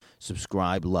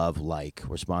subscribe, love, like.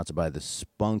 We're sponsored by the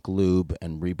Spunk Lube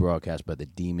and rebroadcast by the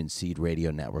Demon Seed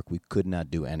Radio Network. We could not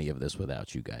do any of this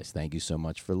without you guys. Thank you so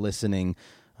much for listening.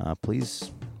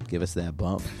 Please give us that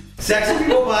bump. Sexy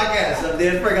People Podcast. I'm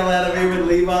Dan Frickaletta here with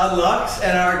Levon Lux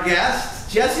and our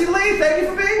guest, Jessie Lee. Thank you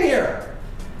for being here.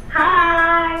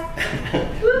 Hi.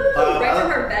 Woo, right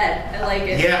from her bed. I like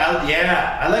it.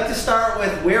 Yeah. I like to start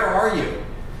with, where are you?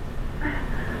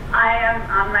 I am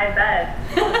on my bed.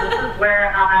 This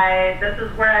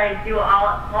is where I do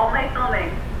all my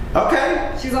filming.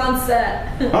 Okay. She's on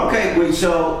set. Okay, wait,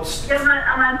 so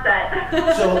I'm on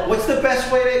set. So what's the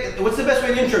best way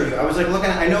to intro you? I was like looking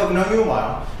at, I've known you a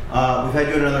while. We've had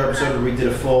you in another episode where we did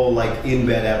a full in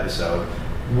bed episode.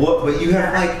 But you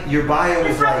have your bio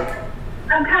is like,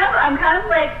 I'm kind of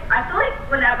like, I feel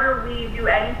like whenever we do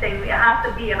anything, we have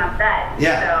to be in a bed.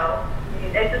 Yeah. So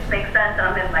it just makes sense that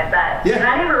I'm in my bed. Yeah. And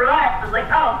I didn't even realize, I was like,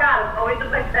 oh God, I'm always in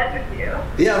my bed with you.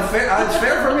 Yeah, it's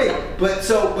fair for me. But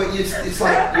it's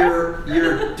like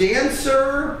you're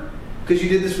dancer, because you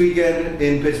did this weekend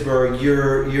in Pittsburgh.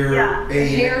 You're a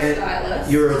hairstylist.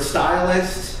 You're a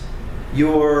stylist. I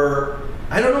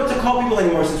don't know what to call people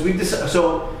anymore since we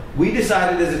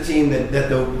decided as a team that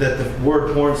the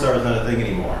word porn star is not a thing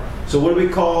anymore. So what do we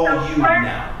call you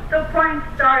now? So porn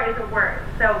star is a word.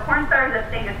 So porn star is a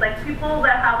thing. It's like people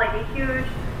that have a huge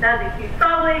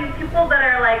following, people that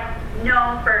are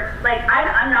known for I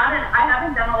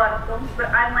haven't done a lot of films, but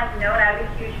I'm known as a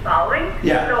huge following.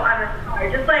 Yeah. So I'm a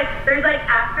star. Just there's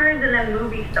actors and then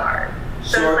movie stars.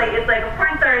 So it's like a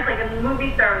porn star is like a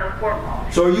movie star with a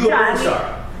formal. So are you a porn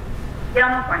star? Yeah,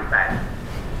 I'm a porn star.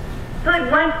 So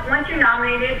once you're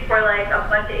nominated for a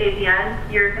bunch of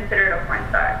AVNs, you're considered a porn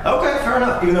star. Okay, fair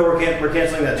enough. Even though we're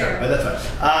canceling that term, but that's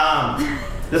fine.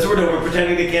 That's what we're doing. We're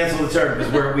pretending to cancel the term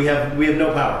because we have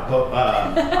no power. But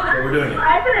we're doing it.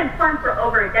 I've been in porn for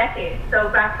over a decade. So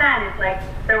back then, it's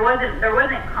there wasn't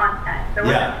content. There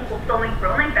wasn't people filming for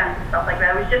OnlyFans and stuff like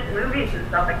that. It was just movies and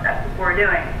stuff like that people were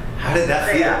doing. How did that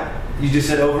feel? Yeah. You just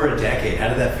said over a decade. How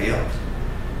did that feel?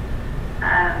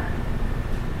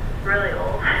 Really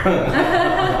old.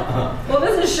 Well, it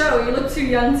doesn't show. You look too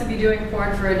young to be doing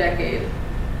porn for a decade.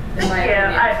 In my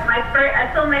opinion.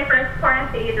 I filmed my first porn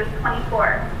at the age of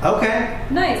 24. Okay.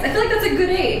 Nice. I feel like that's a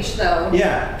good age, though.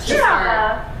 Yeah.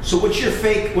 So what's your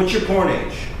porn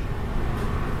age?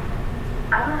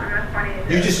 I don't know what porn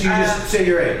age is. You just say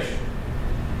your age.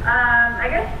 I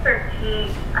guess 13.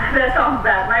 That sounds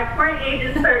bad. My porn age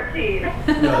is 13.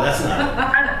 No, that's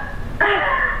not.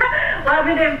 Well, I've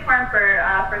been doing porn for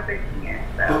 13 years.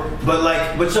 So. But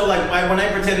when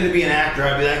I pretended to be an actor,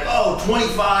 I'd be like,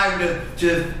 25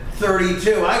 to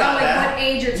 32. I got that. What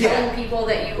age you're telling people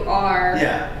that you are.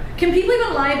 Yeah. Can people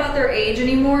even lie about their age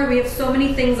anymore? We have so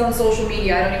many things on social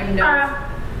media. I don't even know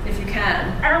if you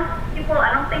can. I don't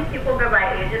think people go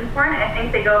by age in porn. I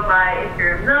think they go by if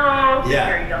you're a MILF, if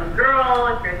you're a young girl,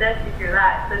 if you're this, if you're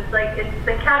that. So it's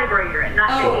the category you're in, not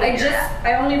the age.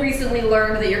 I only recently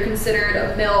learned that you're considered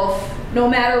a MILF no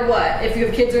matter what. If you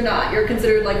have kids or not, you're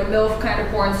considered a MILF kind of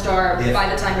porn star by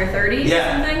the time you're 30 or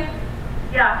something?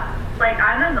 Yeah.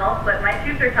 I'm a MILF, but my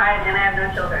tubes are tied and I have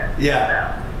no children.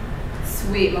 Yeah. So.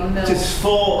 Sweet, I'm a MILF. Just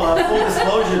full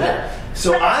disclosure there.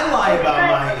 So I lie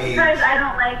about my age. Because I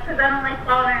don't like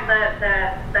following the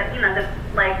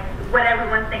what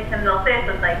everyone thinks a MILF is.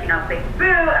 It's big boo.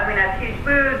 I have huge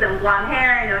boobs and blonde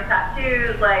hair and no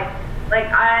tattoos.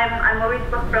 I'm always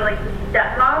booked for the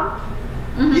stepmom.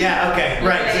 Mm-hmm. Yeah. Okay.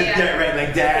 Right. Right.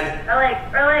 Like dad. Or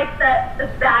the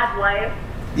bad wife.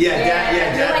 Yeah.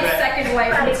 Dad. You're second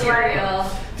wife material.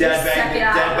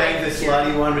 Dad banged the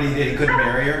slutty one, but he couldn't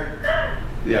marry her.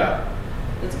 Yeah.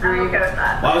 That's great. I'm okay with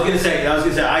that. Well, I was gonna say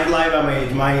I lie about my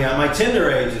age. My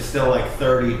Tinder age is still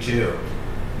 32.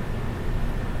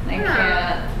 I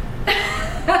can't.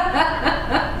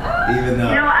 Even though.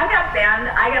 I got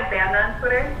banned on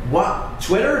Twitter. What?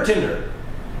 Twitter or Tinder?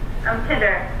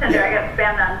 Tinder. Yeah. I got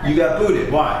banned on Tinder. You got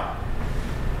booted. Why?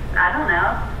 I don't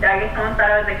know. I guess someone thought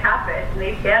I was a catfish and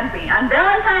they banned me on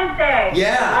Valentine's Day.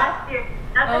 Yeah. Last year.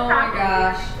 Oh my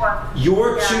gosh.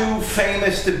 You're too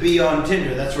famous to be on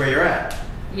Tinder. That's where you're at.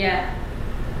 Yeah.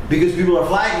 Because people are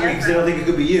flagging me because they don't think it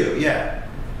could be you. Yeah.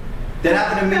 That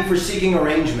happened to me for Seeking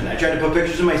Arrangement. I tried to put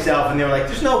pictures of myself and they were like,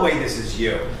 there's no way this is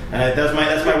you. And that's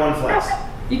my one flex.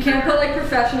 You can't put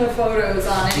professional photos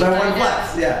on any kind of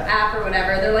app or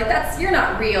whatever. They're like, you're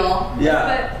not real. Yeah.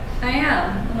 But I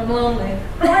am, and I'm lonely.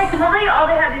 Really, all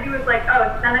they had to do was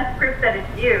send us proof that it's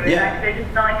you. And they're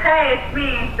just hey, it's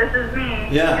me. This is me.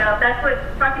 Yeah. That's what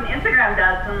fucking Instagram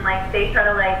does when they try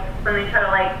to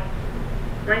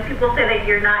when people say that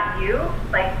you're not you,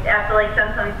 like after like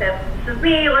something says, "This is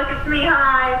me, look, it's me,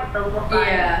 hi," with the little sign.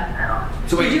 Yeah. I don't know.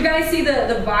 So Did you guys see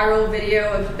the viral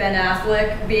video of Ben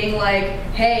Affleck being like,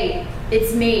 "Hey,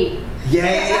 it's me"?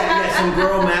 Yeah. Some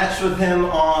girl matched with him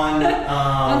on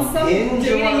some Hinge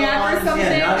dating app or something,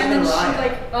 Yeah, not and even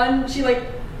then she like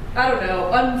I don't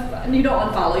know, you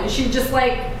don't unfollow. She just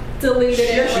like deleted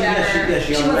it or whatever.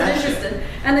 She wasn't unmatched interested.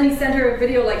 And then he sent her a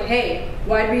video like, "Hey,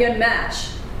 why'd we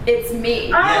unmatch? It's me."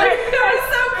 Yeah.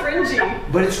 It was so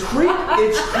cringy. But it's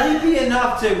creepy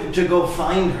enough to go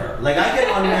find her. Like I get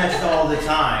unmatched all the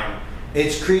time.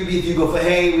 It's creepy if you go for,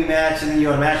 "Hey, we matched," and then you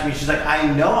unmatch me. She's like, "I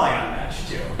know I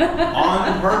unmatched you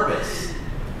on purpose."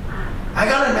 I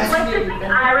got unmatched. Like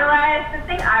the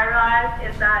thing I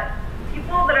realized is that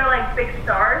people that are like big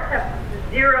stars have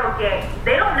zero game.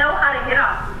 They don't know how to hit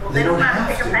on people. They don't know how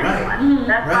to pick up anyone.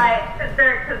 That's why,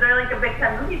 because they're like a big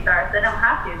time movie stars. They don't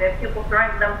have to. They have people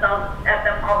throwing themselves at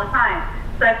them all the time.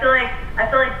 So I feel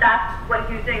like that's what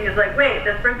he's doing is like, wait,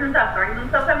 this person's not throwing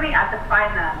themselves at me. I have to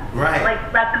find them. Right.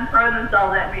 Like let them throw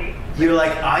themselves at me. You're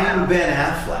like, "I am Ben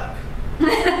Affleck."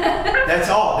 That's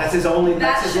all. That's his only. That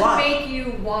That's his should line. make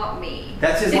you want me.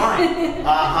 That's his line.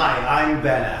 Hi, I'm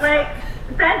Ben Affleck. Like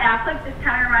Ben Affleck just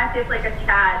kind of reminds me of like a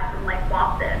Chad from like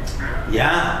Boston.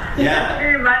 Yeah. It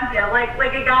reminds me of like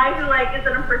a guy who like is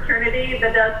in a fraternity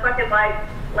that does fucking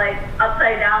like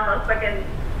upside down those fucking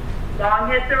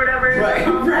long hits or whatever.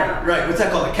 Right. What's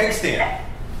that called? A keg stand.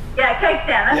 Yeah, keg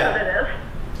stand. That's Yeah. what it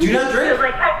is. Do you not drink? There's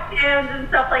like keg stands and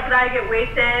stuff like that. I get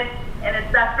wasted, and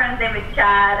his best friend's name is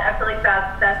Chad. I feel like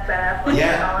that's Ben Affleck.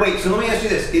 Yeah. Wait. So let me ask you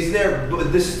this: Is there?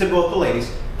 This is to both the ladies.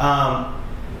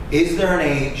 Is there an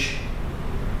age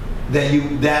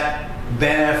that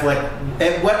Ben Affleck?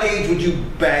 At what age would you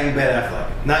bang Ben Affleck?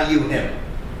 Not you, him.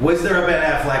 Was there a Ben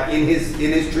Affleck in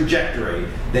his trajectory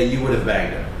that you would have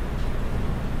banged him?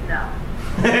 No.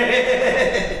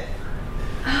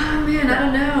 Oh man, I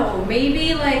don't know.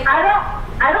 Maybe like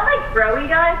I don't like broy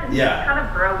guys, and Yeah. he's kind of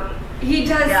broy. he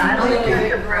does Yeah, I seem like really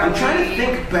it. I'm trying to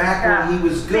think back when he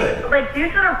was good. Like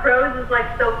dudes that are bros is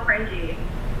like so cringy.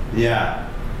 Yeah.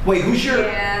 Wait, who's your?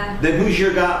 Yeah. Then who's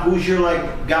your guy? Who's your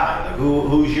like guy? Like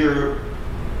who's your?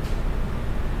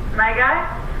 My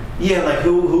guy? Yeah, like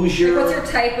who's your? Like, what's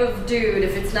your type of dude?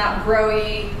 If it's not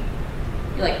broy,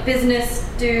 you like business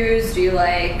dudes? Do you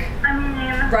like I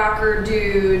mean, rocker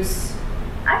dudes?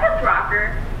 I guess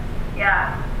rocker.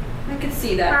 Yeah. I could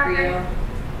see that for you.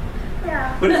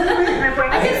 Yeah. What does that mean? My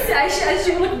boyfriend. I could see I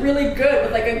should look really good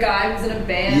with like a guy who's in a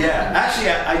band. Yeah, actually,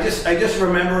 I just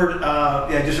remembered.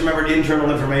 I just remembered internal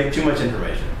information. Too much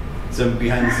information. Some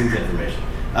behind the scenes information.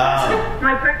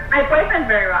 My boyfriend's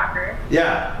very rocker.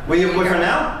 Yeah. Well, you have a boyfriend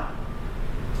now?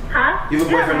 Huh? You have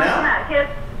a boyfriend now?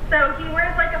 So he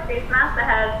wears like a face mask that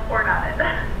has porn on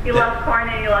it. He loves porn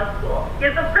and he loves school. He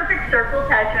has a perfect circle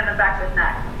tattoo on the back of his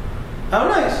neck. Oh,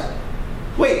 nice.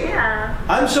 Wait. Yeah.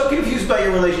 I'm so confused about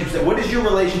your relationship. What is your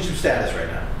relationship status right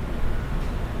now?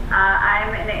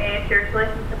 I'm in a serious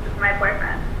relationship with my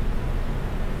boyfriend.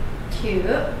 Cute.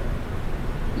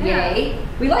 Yeah. Yay.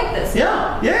 We like this.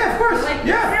 Yeah, of course. Like-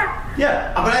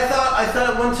 Yeah. But I thought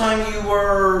at one time you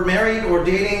were married or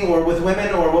dating or with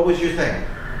women, or what was your thing?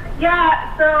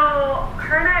 Yeah, so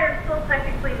her and I are still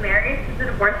technically married because the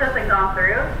divorce hasn't gone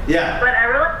through. Yeah. But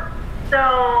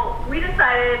so we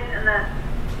decided, and then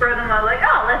for them, I was like,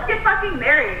 oh, let's get fucking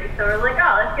married. So we're like,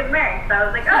 oh, let's get married. So I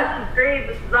was like, oh, she's great,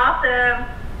 this is awesome.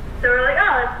 So we're like,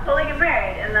 oh, let's totally get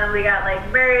married. And then we got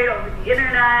like married over the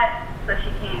internet. So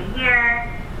she came here,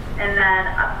 and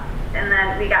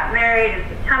then we got married in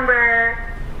September.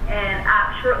 And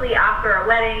shortly after our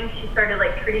wedding, she started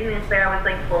like treating me as though I was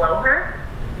like below her.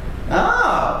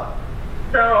 Oh.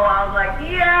 So I was like,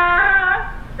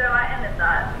 yeah. So I ended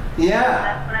that. Yeah.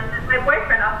 That's when I met my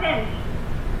boyfriend off Hinge.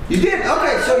 You did?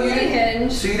 Okay, so you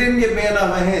Hinge. So you didn't get banned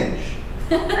off a Hinge.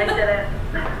 I didn't.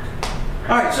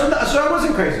 All right, so I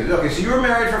wasn't crazy. Okay, so you were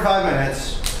married for 5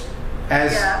 minutes,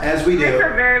 as we do.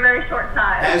 For a very, very short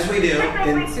time. As we do.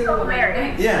 Technically And- still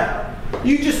married. Yeah.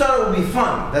 You just thought it would be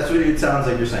fun. That's what it sounds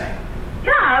like you're saying.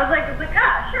 Yeah, I was like,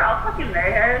 ah, sure, I'll fucking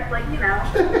marry her. It's like, you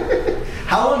know.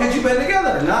 How long had you been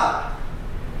together? Not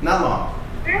long.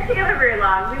 We weren't together very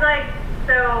long. We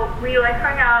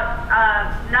hung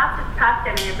out, not this past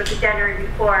January, but the January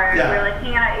before. Yeah. We were like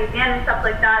hanging out at AVN and stuff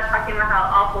like that, talking about how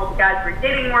awful the guys we're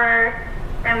dating were.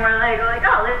 And we're like,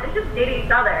 oh, let's just date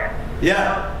each other.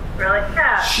 Yeah. We're like,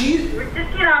 yeah. We're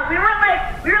just, you know, we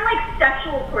weren't like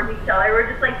sexual towards each other. We were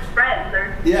just like friends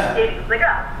or dating. It was like,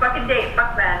 oh, fucking date,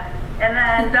 fuck that. And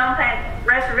then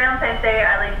right after Valentine's Day,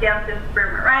 I like danced in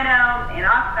Spearmint Rhino in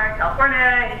Oxnard, California,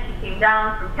 and she came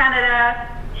down from Canada.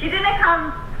 She didn't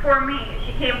come for me.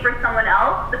 She came for someone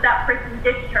else, but that person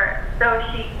ditched her, so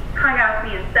she hung out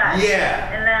with me instead.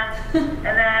 Yeah. And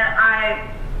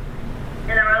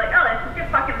then we're like, oh, let's just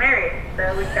get fucking married.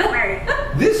 So we got married.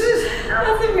 This is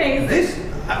That's amazing.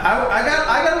 I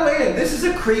gotta weigh in. This is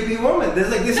a creepy woman.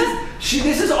 This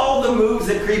is all the moves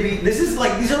that creepy. These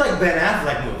are like Ben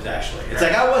Affleck moves actually. It's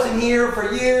like I wasn't here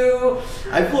for you.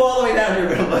 I flew all the way down here,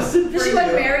 but I wasn't for you. Did she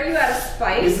like marry you out of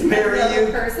spite? Just marry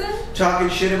you. Person? Talking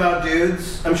shit about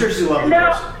dudes. I'm sure she's a lovely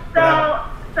person.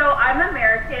 So I'm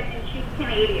American and she's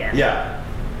Canadian. Yeah.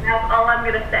 That's all I'm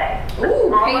gonna say.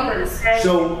 Ooh, all papers.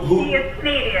 So who? She is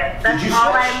Canadian. That's Did you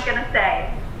all say- I'm gonna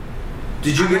say.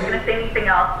 Did you I'm not gonna get? say anything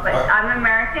else, but Alright. I'm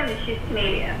American and she's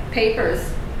Canadian.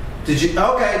 Papers. Did you?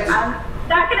 Okay. I'm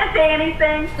not gonna say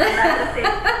anything. I'm not gonna say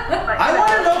anything, but I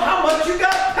want to know how much you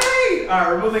got paid. All right,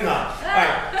 we're moving on. All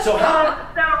right. So how?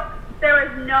 So there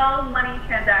was no money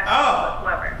transaction Oh.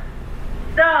 whatsoever.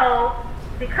 So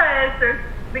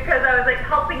because I was like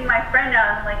helping my friend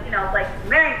out and like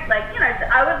marrying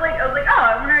I was like oh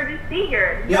I want her to be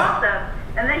here. It's Yeah. awesome.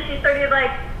 And then she started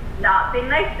like not being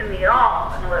nice to me at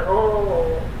all. And I'm like,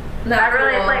 oh. Not I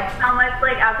realized cool. like how much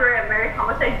like after I got married how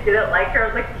much I didn't like her. I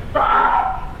was like,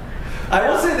 fuck. I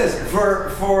will say this for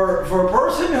a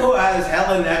person who has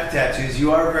hella neck tattoos,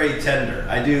 you are very tender.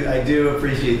 I do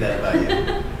appreciate that about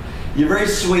you. You're very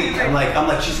sweet. I'm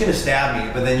like she's gonna stab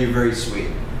me, but then you're very sweet.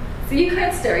 So you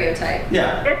can't stereotype.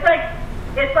 Yeah. It's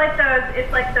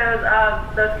like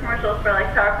those commercials for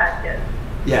like Sour Patch Kids.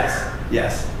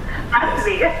 Yes. Has to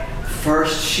be.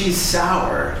 First she's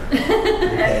sour,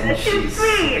 and she's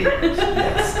sweet.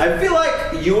 Yes. I feel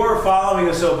like your following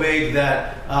is so big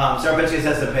that Sour Patch Kids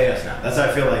has to pay us now. That's how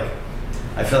I feel like.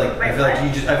 I feel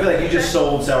like you just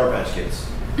sold Sour Patch Kids.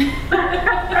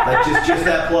 Like just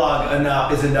that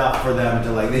plug is enough for them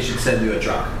to like. They should send you a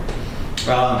truck.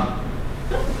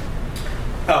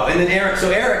 Oh, and then Eric,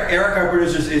 our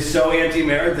producer, is so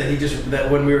anti-marriage that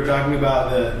when we were talking about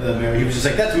the marriage, he was just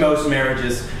like, that's most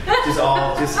marriages, just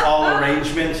all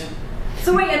arrangement.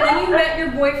 So wait, and then you met your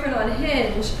boyfriend on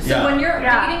Hinge. So Yeah. when you're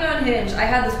Yeah. dating on Hinge, I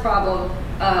had this problem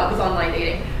with online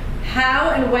dating. How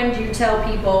and when do you tell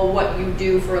people what you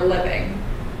do for a living?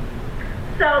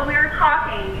 So we were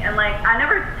talking, and like I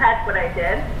never said what I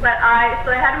did, but I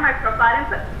had in my profile, I didn't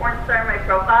put porn star in my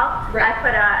profile. Right. I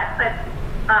put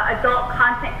adult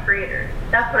content creators.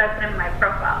 That's what I put in my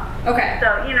profile. Okay.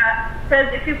 So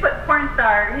because if you put porn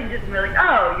star, he just be like,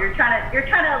 oh, you're trying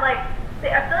to like.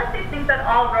 I feel like they think that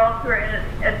all girls who are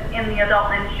in the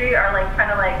adult industry are like trying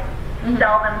to like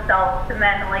sell themselves to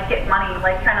men and like get money,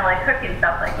 like trying to like hook and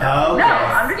stuff like that. Oh, okay. No,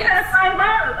 I'm just trying to find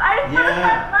love. I just want to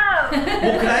find love.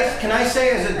 Well, can I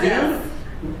say as a dude,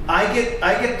 I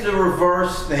get the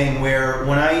reverse thing where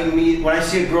when I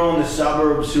see a girl in the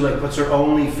suburbs who like puts her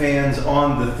OnlyFans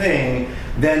on the thing,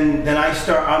 then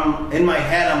I'm in my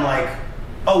head I'm like,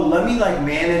 oh, let me like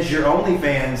manage your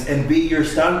OnlyFans and be your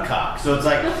stunt cock. So it's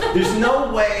like there's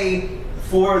no way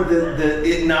for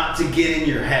it not to get in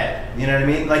your head. You know what I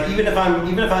mean? Like even if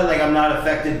I'm not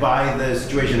affected by the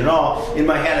situation at all, in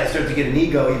my head I start to get an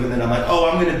ego. Even then I'm like, oh,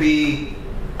 I'm gonna be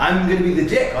the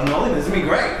dick on the OnlyFans. It's gonna be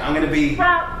great. I'm gonna be.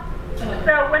 Well,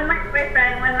 so when my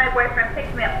boyfriend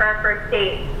picked me up for our first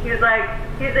date, he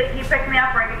picked me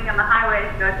up. We're getting on the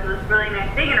highway to go to this really nice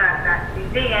vegan restaurant. He's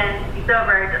vegan, he's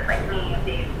sober, just like me.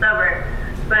 He's sober,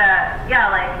 but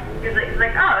he's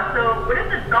like, oh, so what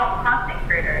is adult content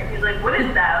creator? He's like, what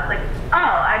is that? I was like,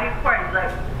 oh, I do porn. He's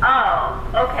like,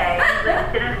 oh, okay. He's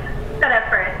like, didn't said at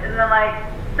first, and then like,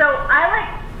 so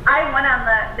I went on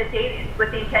the date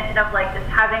with the intention of like just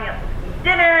having a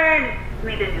dinner,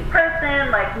 meet a new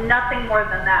person, like nothing more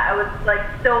than that. I was like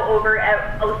so over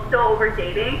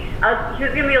dating. He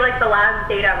was gonna be like the last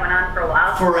date I went on for a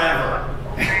while. Forever.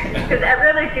 Because every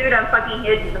other dude on fucking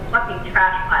Hinge is a fucking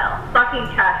trash pile.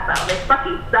 They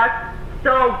fucking suck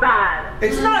so bad.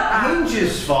 It's not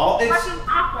Hinge's fault. It's fucking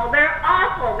awful. They're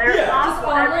awful. They're Yeah. awful.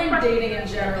 Just online dating in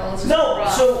general. Is just no.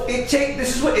 rough. So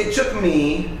this is what it took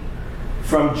me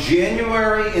from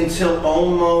January until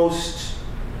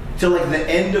like the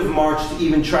end of March to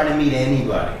even try to meet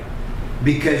anybody,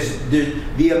 because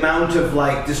the amount of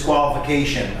like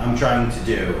disqualification I'm trying to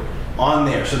do on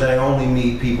there, so that I only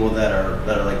meet people that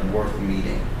are like worth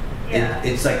meeting. Yeah.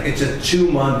 It's like it's a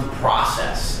 2-month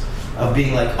process of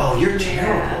being like, oh, you're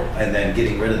terrible, and then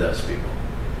getting rid of those people.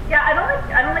 Yeah, I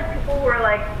don't like people who are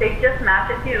like they just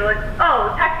match it to you. Like,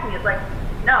 oh, text me. It's like,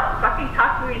 no, fucking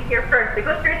talk to me here first. They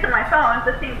go straight to my phone. It's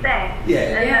the same thing.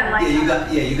 Yeah. And then, like,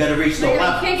 You got to reach the Like, you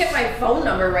left. can't get my phone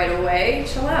number right away.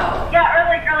 Chill out. Yeah, or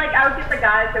like I would get the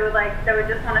guys that would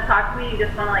just want to talk to me and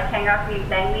just want to like hang out with me and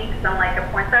bang me because I'm like a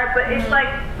porn star. But it's like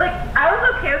I was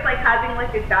okay with like having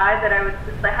like a guy that I would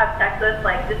just like have sex with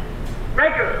like just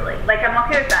regularly. Like I'm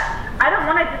okay with that. I don't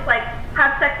want to just like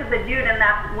have sex with a dude and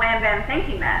that's wham bam thank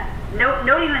you man. No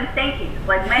even thank you.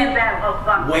 Like wham bam oh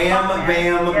fuck. Wham fuck,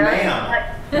 bam man. ma'am.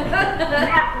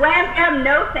 Like, wham bam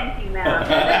no thank you ma'am.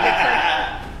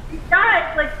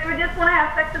 Guys, like they would just want to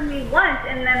have sex with me once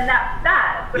and then that's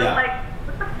that. But I'm like,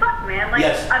 what the fuck, man? Like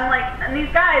I'm like, and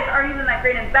these guys aren't even that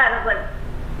great in bed. I was like,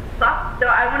 fuck. So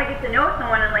I want to get to know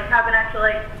someone and like have an actual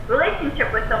like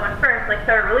relationship with someone first, like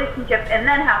start a relationship and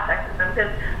then have sex with them.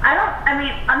 Because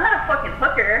I'm not a fucking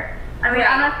hooker. I mean,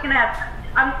 I'm not gonna have.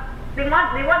 They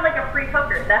want like a free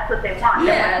hooker. That's what they want.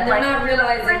 Yeah, they want, they're not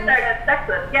realizing. First I have sex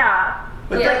with. Yeah.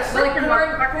 But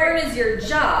porn is your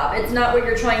job. It's not what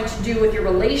you're trying to do with your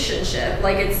relationship.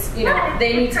 Like it's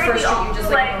they need to first treat you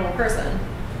just like a normal person.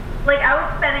 Like I was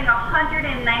spending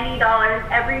 $190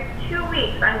 every 2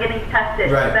 weeks on getting tested.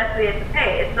 Right. The best way to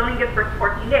pay. It's only good for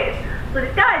 14 days. So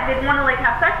these guys didn't want to like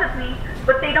have sex with me,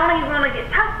 but they don't even want to get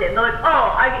tested. They're like,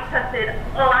 oh, I get tested.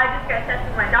 Oh, I just got tested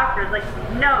with my doctor. It's like,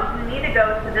 no, you need to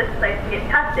go to this place to get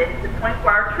tested. It's a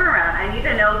 24-hour turnaround. I need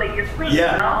to know that you're clean.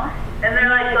 Yeah. You know? And they're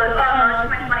like, oh, how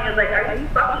much money? I was like, are you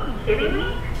fucking kidding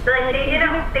me? So like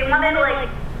they wanted to like.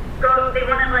 They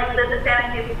wanted like the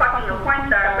fantasy of fucking a porn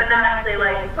star, but not actually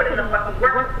like putting the fucking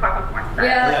work with fucking porn star.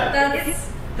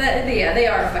 Yeah, they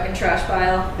are a fucking trash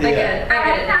pile. I get it.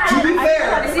 To be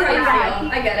fair, I see how you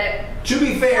feel. I get it. To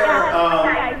be fair,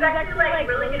 he's actually like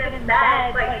really good in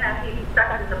bed, like he's stuck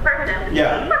as a person.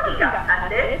 Yeah. He got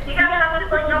tested. He got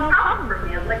tested like no problem for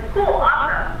me. I was like, cool,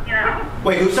 awesome, you know.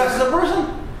 Wait, who sucks as a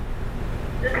person?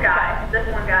 This one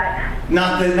guy.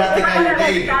 Not the guy you're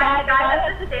dating. The guy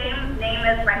has the same name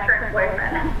as my current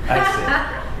boyfriend. I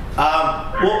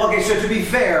see. Well, okay, so to be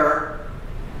fair,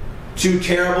 two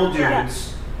terrible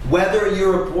dudes, whether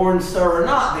you're a porn star or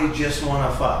not, they just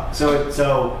want to fuck.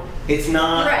 So it's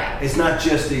not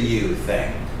just a you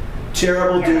thing.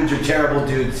 Terrible dudes are terrible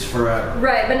dudes forever.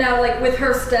 Right, but now like with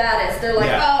her status, they're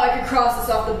like, oh, I could cross this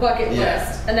off the bucket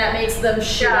list, and that makes them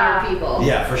shittier people.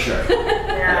 Yeah, for sure.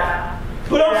 Yeah.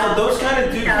 But also, those kind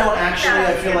of dudes don't actually,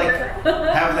 I feel like,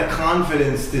 have the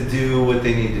confidence to do what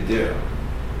they need to do.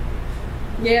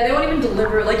 Yeah, they won't even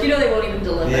deliver. Like, they won't even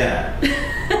deliver. Yeah.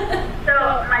 So,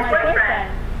 my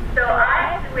boyfriend,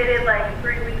 I waited like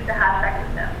 3 weeks to have sex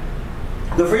with him.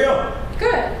 Good for you.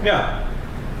 Good. Yeah.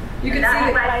 You can see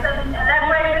That's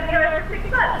why I was together for 6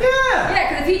 months. Yeah. Yeah,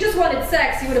 because if he just wanted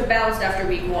sex, he would have bounced after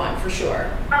week 1 for sure.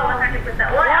 Oh, 100%.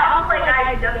 Well,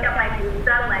 I just got my boobs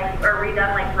done, or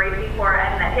redone, right before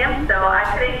I met him, so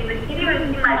he didn't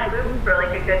even see my boobs for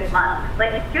like a good month.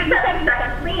 Like, he was having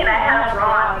sex with me, and I had a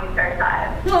bra on the entire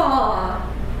time. Aww.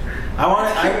 I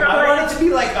want it to be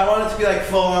like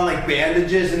full on like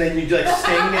bandages, and then you like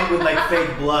stain it with like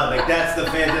fake blood. Like that's the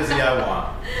fantasy I want.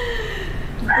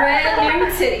 Brand new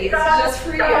titties, just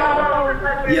for you.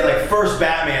 Yeah, like first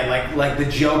Batman, like the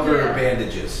Joker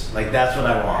bandages. Like that's what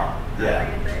I want. Yeah.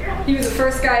 He was the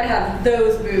first guy to have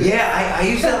those boobs. Yeah, I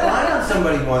used that line on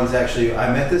somebody once actually.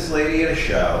 I met this lady at a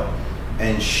show,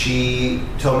 and she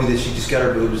told me that she just got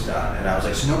her boobs done, and I was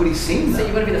like, so nobody's seen them. So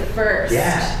you want to be the first.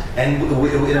 Yeah, and it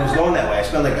was going that way. I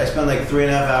spent like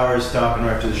 3.5 hours talking to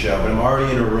her after the show, but I'm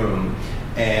already in a room.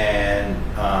 And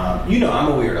I'm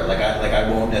a weirdo.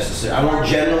 I won't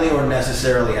generally or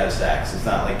necessarily have sex. It's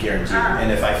not like guaranteed.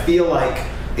 And if I feel like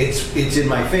it's in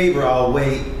my favor, I'll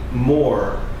wait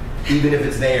more, even if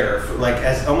it's there,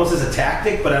 as almost as a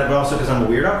tactic, but also because I'm a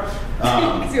weirdo.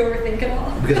 Because you overthink it all.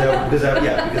 Because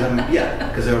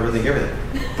I overthink everything.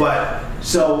 But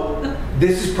so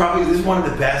this is one of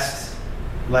the best.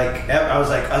 I was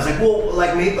like, well,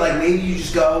 maybe you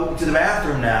just go to the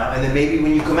bathroom now, and then maybe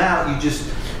when you come out, you just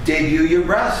debut your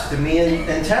breasts to me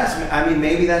and Tess. I mean,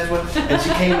 maybe that's what. And she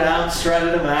came out,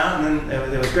 strutted them out, and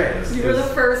then it was great. You were the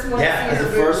first one. Yeah, I was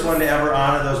the first one to ever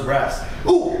honor those breasts.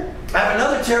 Ooh, I have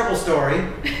another terrible story.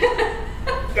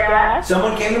 Yeah.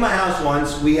 Someone came to my house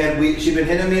once. She'd been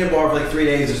hitting me in a bar for like 3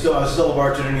 days. I was still a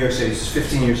bartender in New York City. This is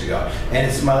 15 years ago, and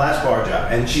it's my last bar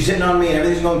job. And she's hitting on me, and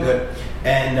everything's going good.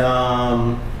 And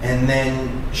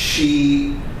then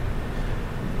she.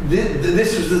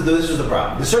 This was the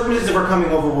problem. The circumstances of her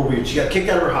coming over were weird. She got kicked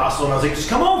out of her hostel, and I was like, just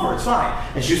come over, it's fine.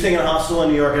 And she was staying in a hostel in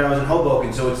New York, and I was in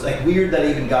Hoboken, so it's like weird that I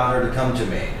even got her to come to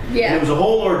me. Yeah. And it was a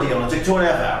whole ordeal, and it took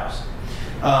 2.5 hours.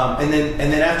 And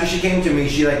then after she came to me,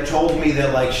 she told me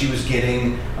that she was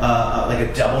getting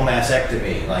a double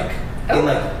mastectomy,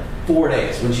 4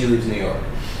 days when she leaves New York.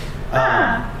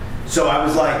 So I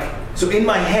was like, so in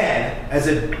my head, as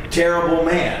a terrible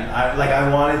man, I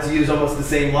wanted to use almost the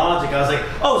same logic. I was like,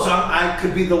 oh, so I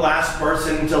could be the last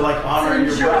person to like honor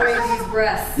your breasts. These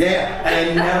breasts. Yeah,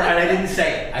 and I didn't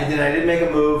say it. I didn't make a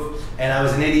move, and I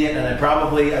was an idiot, and I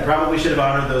probably should have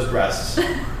honored those breasts,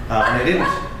 and I didn't,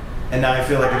 and now I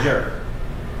feel like a jerk.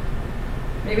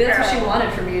 Maybe that's what she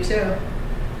wanted from you too.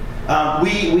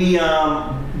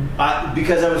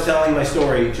 Because I was telling my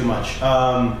story too much.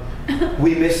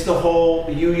 We missed the whole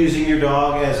you using your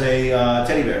dog as a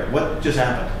teddy bear. What just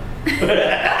happened?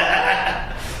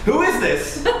 Who is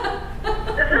this? This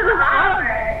is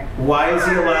Oliver. Why is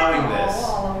he allowing this?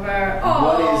 Oliver.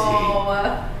 What is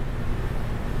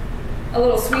he? A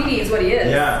little sweetie is what he is.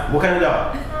 Yeah. What kind of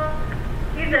dog?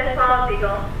 He's a Chihuahua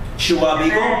Beagle. Chihuahua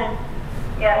Beagle?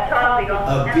 Yeah, Chihuahua Beagle.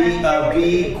 A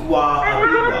Beagle.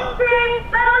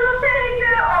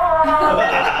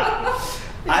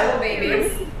 Little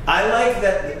babies. I like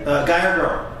that guy or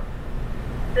girl.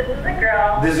 This is a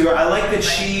girl. This is a girl. I like that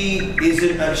she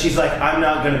isn't. She's like, I'm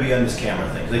not going to be on this camera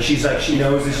thing. Like she's like, she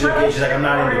knows this is okay. She's like, I'm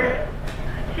not into it.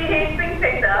 She hates being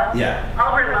picked up. Yeah.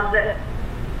 Oliver loves it.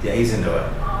 Yeah, he's into it.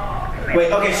 Oh, come here.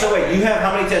 Wait. Okay. So wait. You have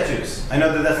how many tattoos? I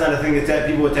know that that's not a thing that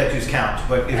people with tattoos count.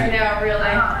 But if I know,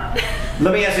 really.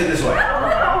 let me ask you this way: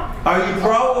 are you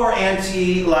pro or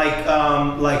anti like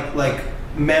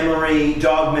memory,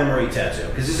 dog memory tattoo?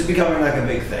 Because this is becoming like a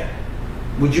big thing.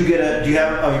 Would you get a? Do you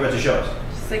have? Oh, you're about to show us.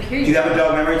 Just like, here Do you have a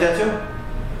dog memory tattoo?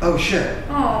 Oh shit.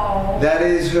 Oh. That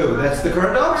is who? That's the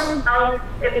current dogs?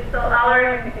 If it's still Oliver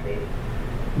and Missy.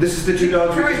 This is the two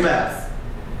dogs we just Current met. dogs.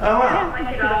 Oh wow.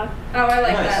 My two dogs. Oh, I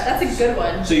like Nice. that. That's a good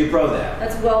one. So you're pro that?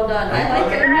 That's well done. I like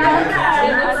Okay. it. Yeah.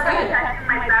 It looks good. In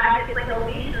my back, it's like a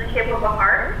leash in the shape of a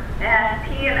heart, and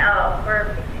P and L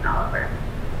for picking Oliver.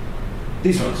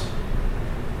 These ones.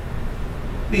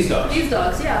 These dogs. These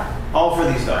dogs, yeah. All for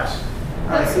these dogs.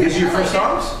 That's These are your I like first it.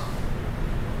 dogs?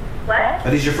 What?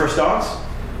 Are these your first dogs?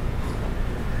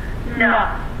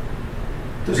 No.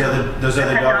 Those other dogs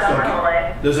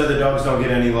those other dogs don't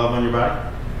get any love on your body?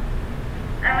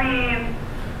 I mean,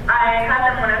 I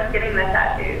had them when I was getting the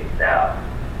tattoos, so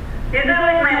these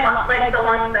are like the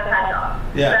ones that had dogs.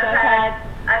 Yeah. So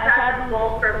I've had them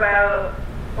both for about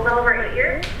a little over 8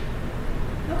 years.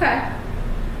 Okay.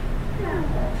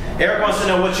 Eric wants to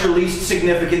know what's your least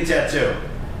significant tattoo?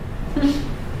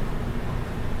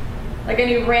 Like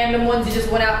any random ones you just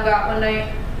went out and got one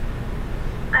night?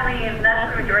 I mean,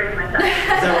 that's the majority of my time. Is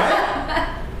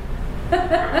that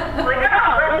Like,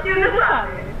 oh, let's do this one.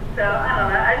 So, I don't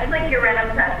know. I just like your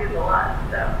random tattoos a lot.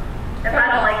 So, if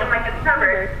I don't like them, I get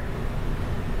covered.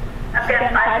 I've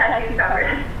got 5 tattoos covered.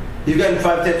 right? You've gotten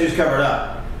 5 tattoos covered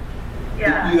up.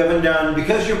 Yeah. You haven't done,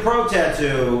 because you're pro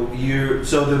tattoo,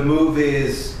 so the move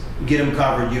is get them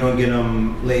covered, you don't get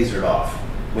them lasered off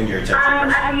when you're a tattoo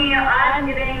person. I mean, I'm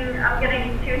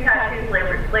getting 2 tattoos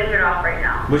lasered off right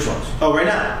now. Which ones? Oh, right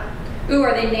now. Ooh,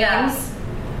 are they names?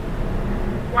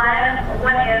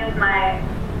 One is my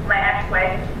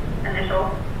ex-wife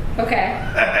initial. Okay.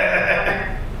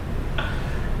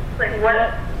 Like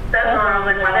what? That's normal.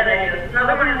 Like what did I do?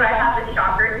 Another one is I have the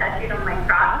shocker tattooed on my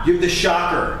crotch. You have the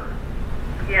shocker.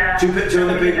 Yeah. Two in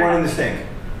the big, one in the stink.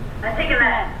 I'm taking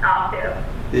that off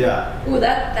too. Yeah. Ooh,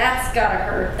 that's gotta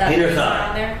hurt. That Inner piece thigh.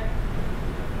 on there.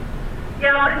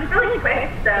 Yeah, well, it's really quick,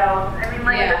 so I mean,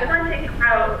 like Yeah. this one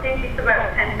takes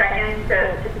about 10 seconds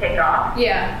to take off.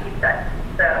 Yeah. Each set.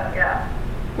 So yeah.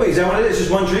 Wait, is that what it is?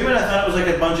 Just one treatment? I thought it was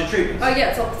like a bunch of treatments. Oh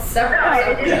yeah, so several. No,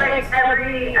 it's Yeah. like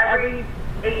every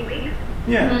 8 weeks.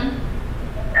 Yeah. Mhm.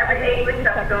 Every 8 weeks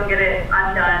I have to go get it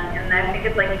undone, and I think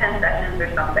it's like 10 sessions or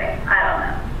something. I don't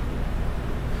know.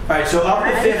 All right. So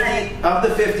of the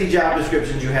 50 job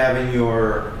descriptions you have in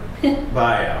your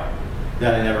bio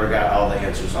that I never got all the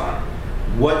answers on,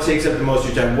 what takes up the most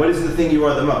of your time? What is the thing you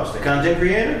are the most? A content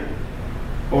creator,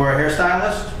 or a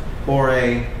hairstylist, or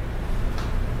a?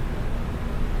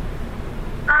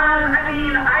 I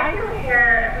mean, I do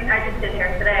hair. I mean, I just did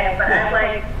hair today, but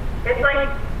I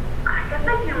guess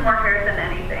I do more hair than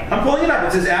anything. I'm pulling it up.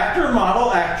 It says actor,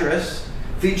 model, actress,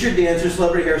 featured dancer,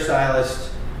 celebrity hairstylist,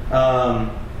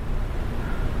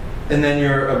 and then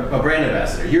you're a brand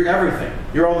ambassador. You're everything.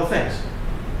 You're all the things.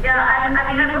 Yeah, I mean,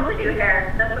 I mostly do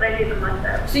hair. That's what I do the most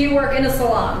of. So you work in a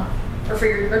salon, or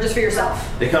just for yourself?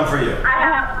 They come for you.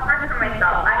 I work for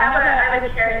myself. I have a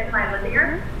chair in my living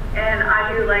room, and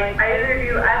I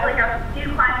have like a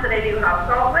few clients that I do house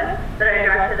calls with that I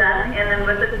direct to them, and then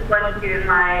with this one do in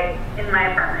my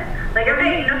apartment. Like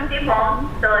everybody, Steve Holmes,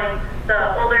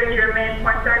 the older German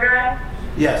porn star guy.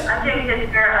 Yes. I'm doing his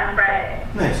hair on Friday.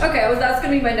 Nice. Okay, well, that's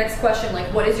gonna be my next question.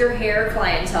 Like, what is your hair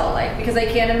clientele like? Because I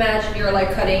can't imagine you're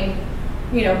like cutting,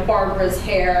 you know, Barbara's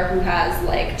hair, who has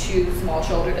like 2 small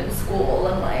children in school,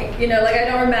 and like, you know, like I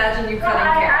don't imagine you Well,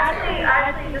 cutting hair.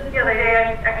 actually, just the other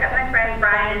day, I cut my friend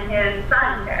Brian his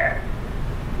son's hair.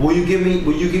 Will you give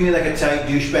me like a tight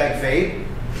douchebag fade?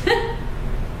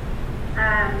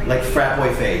 Like frat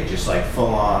boy fade, just like full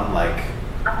on like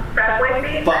Frat boy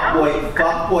fade?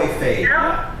 fuck boy fade.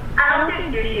 I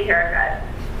don't do douchey haircuts.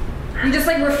 You just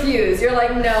like refuse. You're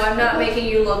like, no, I'm not making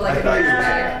you look like I a thought you were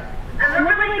douchebag. I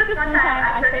remember like this one time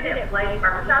I started at like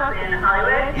barbershop in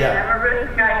Hollywood, and I remember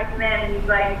some guy came in and he's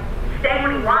like, stay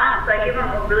when he wants, so I give him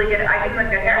a good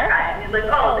haircut, and he's like,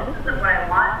 oh, this isn't what I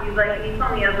want. He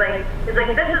told me, he's like,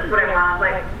 this is what I want. I was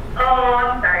like, oh,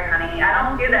 I'm sorry, honey, I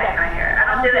don't do that kind of hair.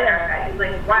 I don't do that haircut. He's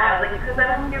like, why? I was like, because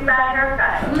I don't do bad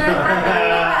haircuts.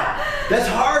 That's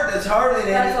hard. That's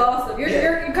awesome. You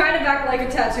kind of act like a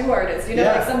tattoo artist. You know,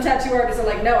 Yeah. like some tattoo artists are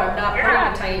like, no, I'm not putting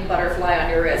a tiny butterfly on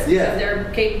your wrist because they're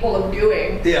capable of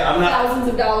doing thousands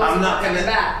of dollars. I'm not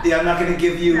gonna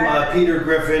give you Peter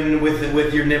Griffin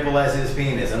with your nipple as his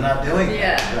penis. I'm not doing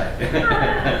that.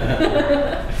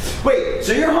 Right. Wait,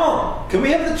 so you're home. Can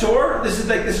we have the tour? This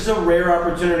is a rare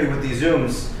opportunity with these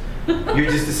Zooms. You're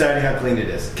just deciding how clean it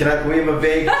is. Can we have a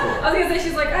vague tour? I was gonna say,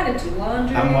 she's like, I didn't do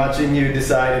laundry. I'm watching you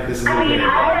decide if this is I mean, okay.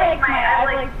 I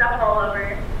like stuff all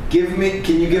over.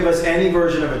 Can you give us any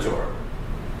version of a tour?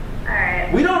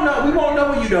 Alright. We don't know. We won't know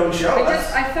what you don't show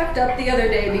us. I fucked up the other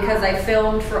day because I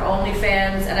filmed for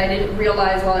OnlyFans and I didn't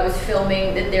realize while I was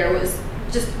filming that there was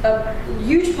just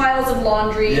huge piles of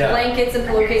laundry, blankets and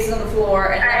pillowcases on the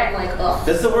floor, and I'm like, ugh.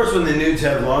 That's the worst when the nudes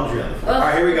have laundry on the floor. All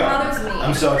right, here we go. Bothers me.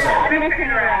 I'm so excited. Let me turn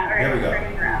it around. Here we go.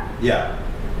 Turn it around. Yeah.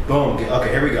 Boom. Okay,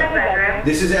 here we go. Bedroom.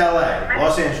 This is LA,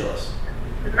 Los Angeles.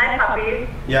 This is my puppy.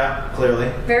 Yeah, clearly.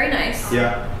 Very nice.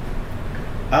 Yeah.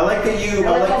 I like that you've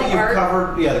art.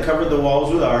 covered the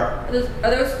walls with art.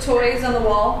 Are those toys on the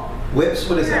wall? Whips,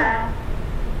 what is that?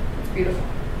 It's beautiful.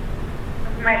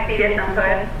 My feet is on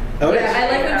toys. Oh, it Yeah, is? I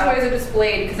like when toys are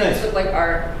displayed because they Nice. just look like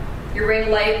art. Your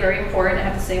ring light, very important. I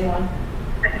have the same one.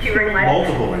 2 ring lights.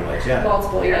 Multiple ring lights, yeah.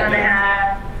 Multiple, And then I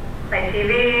yeah. have my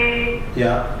TV,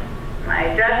 Yeah.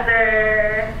 my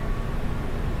dresser.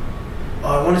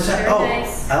 Oh, I want to send. Very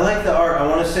nice. I like the art. I'm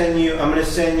going to send you.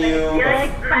 You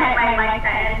like my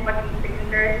pen, fucking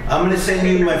signature. I'm going to send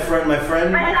you my friend. My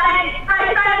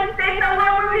son says no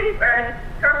more movies for her.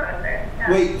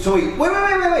 Yeah. Wait.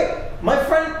 My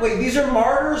friend. Wait, these are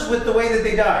martyrs with the way that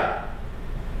they died.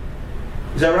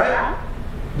 Is that right? Yeah.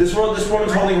 This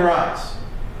woman's holding her eyes.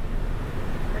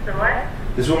 Is it what?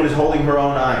 This woman is holding her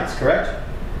own eyes, correct?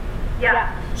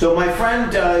 Yeah. So my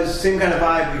friend does same kind of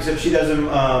vibe, except she does them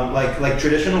like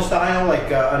traditional style, like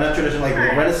not traditional, like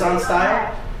Renaissance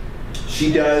style.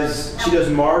 She does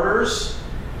martyrs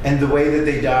and the way that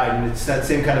they died, and it's that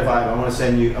same kind of vibe. I want to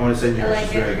send you. I like It's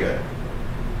it. very good.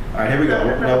 All right, here we go.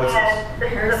 Now what's this?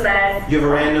 This is the bed. You have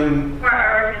a random. For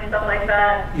art and stuff like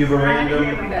that. You have a random.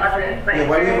 Yeah,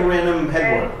 why do you have a random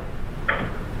headboard?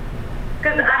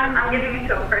 Because I'm giving it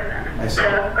to a person. I see.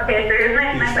 So, okay, so here's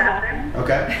my bathroom.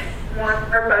 Okay. More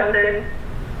purposes.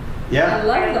 I Yeah.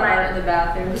 love the art in the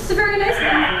bathroom. This is a very nice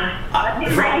bathroom.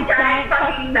 This is my giant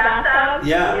fucking bathtub.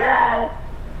 Yeah. Yeah.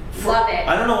 Love it.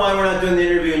 I don't know why we're not doing the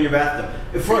interview in your bathtub.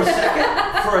 For a second.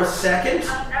 I was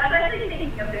actually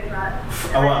thinking of doing that.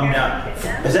 I'm not.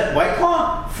 Is that White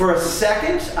Claw? For a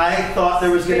second, I thought there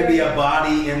was going to be a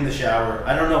body in the shower.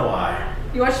 I don't know why.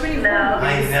 You watch many No.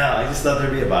 I know. I just thought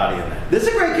there'd be a body in there. This is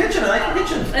a great kitchen. I like the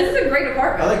kitchen. This is a great I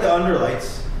apartment. like the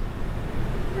underlights.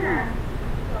 Yeah.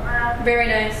 Very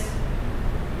nice.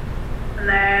 And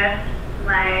there's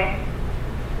my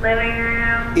living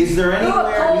room. Is there Ooh,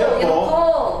 anywhere a pole. you got a You have a pole?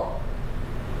 pole.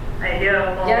 I do have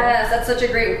a pool. Yes, that's such a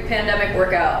great pandemic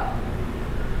workout.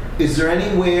 Is there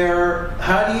anywhere?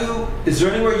 Is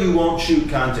there anywhere you won't shoot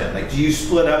content? Like, do you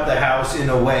split up the house in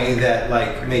a way that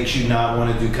like makes you not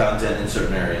want to do content in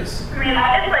certain areas? I mean,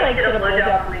 I just like did a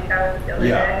blowjob on my couch the other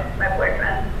Yeah. day with my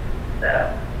boyfriend.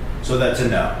 So, So that's a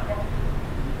no.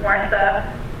 more stuff.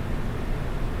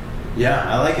 Yeah,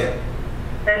 I like it.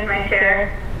 There's my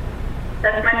chair.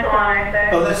 That's my salon right there.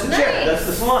 Oh, that's the chair. Nice. That's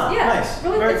the salon. Yeah, Nice.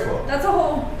 really, Very that's, cool. that's a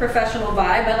whole professional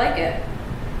vibe. I like it.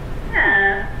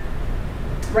 Yeah.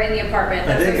 Right in the apartment. I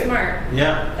That's dig so it. smart.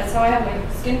 Yeah. That's how I have my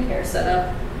skincare set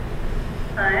up.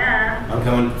 Oh, yeah. I'm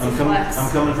coming flex.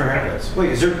 for haircuts.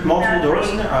 Wait, is there multiple doors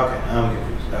in there? Okay, I'm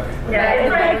confused. Okay. Yeah, In it's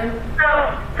the like, bedroom?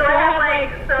 so I have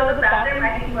like, so the bathroom,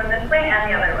 I can go this way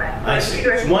and the other way. I see.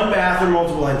 It's one bathroom,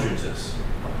 multiple entrances.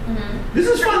 Mm-hmm. This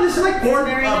is fun. This is like porn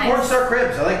Very nice. star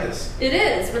cribs. I like this. It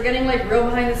is. We're getting like real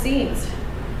behind the scenes.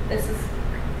 This is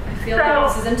feel like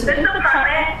this is intimate.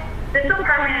 This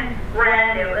apartment is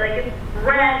brand new. Like, it's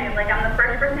brand new. Like, I'm the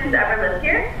first person who's ever lived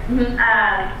here. Mm-hmm.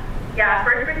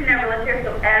 First person who ever lived here,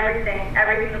 so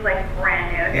everything was like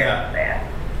brand new here. Yeah.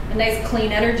 A nice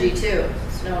clean energy too,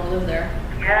 so no one lived there.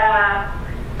 Yeah.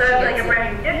 So I have like a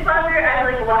brand new dishwasher. I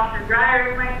have like a washer and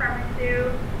dryer in my apartment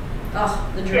too.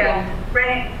 Oh, the dream. Yeah.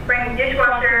 Brand new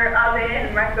dishwasher,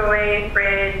 oven, microwave,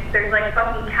 fridge. There's like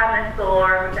fucking cabinets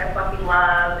galore, which I fucking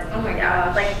love. And, Oh my yeah,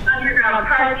 gosh. like underground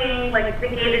parking, like the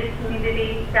gated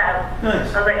community. Yeah.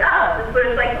 Nice. I was like, oh, this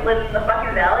was like living in the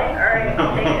fucking valley. All right,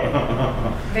 I'll take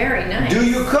it. Very nice. Do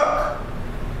you cook?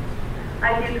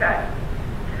 I do cook.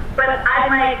 But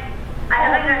I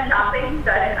haven't gone shopping,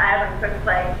 so I haven't cooked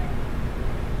like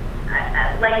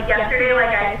yesterday,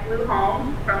 like I flew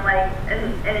home from like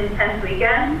an intense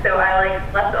weekend, so I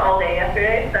like left all day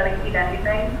yesterday, so I didn't eat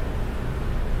anything.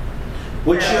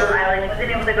 I like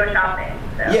wasn't able to go shopping.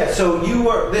 So. Yeah, so you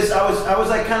were this. I was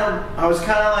kind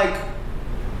of like,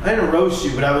 I didn't roast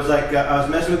you, but I was like, I was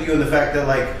messing with you in the fact that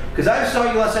like, because I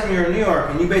saw you last time you were in New York,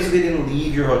 and you basically didn't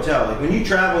leave your hotel. Like when you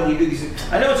travel and you do these things,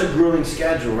 I know it's a grueling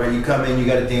schedule, right? You come in, you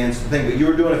got to dance thing, but you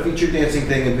were doing a featured dancing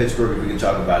thing in Pittsburgh. If we can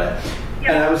talk about it.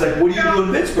 Yeah. And I was like, what do you do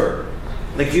in Pittsburgh?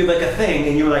 Like, you have like a thing,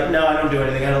 and you were like, no, I don't do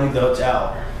anything. I don't leave the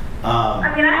hotel.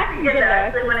 I mean, I actually did that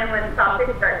actually when I went to South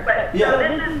Pittsburgh. But Yeah. so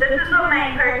this is what my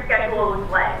entire schedule was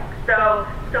like. So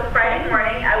Friday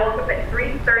morning, I woke up at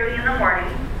 3:30 in the morning,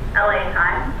 LA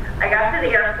time. I got to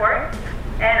the airport,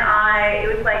 and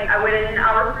it was like I waited an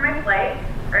hour for my flight,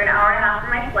 or an hour and a half for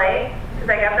my flight, because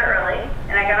I got there early.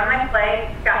 And I got on my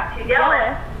flight, got to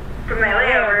Dallas for my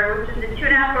layover, which is a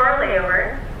 2.5-hour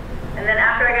layover. And then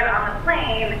after I got on the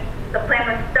plane was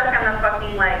stuck on the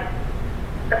fucking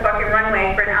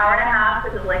runway for an hour and a half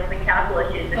because of like mechanical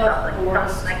issues and something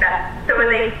like that. So it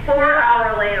was a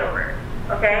 4-hour layover.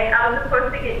 Okay, I was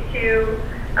supposed to get to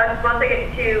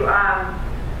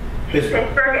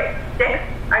Pittsburgh at 6.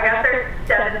 I got there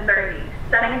at 7:30.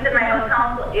 Setting into my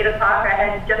hotel until 8 o'clock. I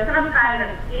had just enough time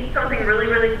to eat something really,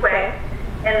 really quick,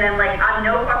 and then like on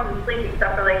no fucking sleep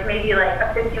except for like maybe like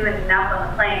a 15-minute nap on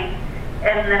the plane.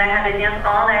 And then I had to dance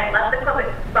all night, left the club at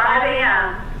 5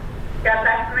 a.m., got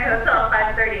back to my hotel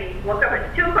at 5:30, woke up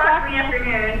at 2 o'clock in the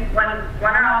afternoon, went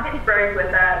around Pittsburgh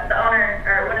with the owner,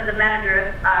 or one of the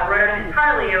managers, Rodan and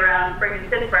Carly around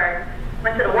friggin' Pittsburgh,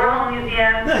 went to the Warhol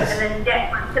Museum, Nice. and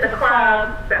then went to the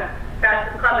club, got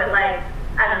to the club at like,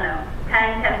 I don't know,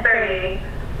 10:30,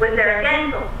 was there again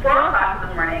till 4 o'clock in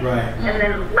the morning, Right. and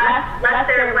then left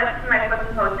there, went to my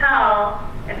fucking hotel,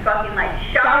 and fucking like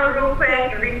showered real quick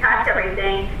and repacked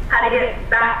everything. Had to get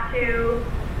back to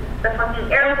the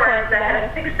fucking airport because I had a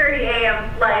 6:30 a.m.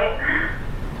 flight.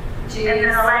 Jeez. And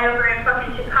then a layover in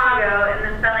fucking Chicago, and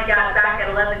then finally got back at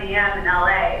 11 a.m. in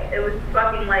LA. It was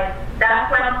fucking like,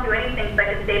 that's why I don't do anything so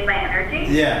I can save my energy.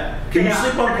 Yeah. Can you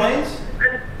sleep on planes?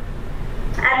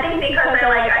 I think because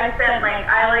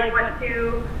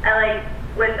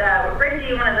with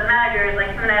Richie, one of the managers,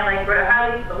 like him and I like rode a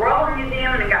Harley to the World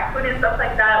Museum and got food and stuff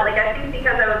like that. Like I think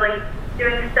because I was like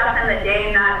doing stuff in the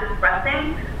day, not just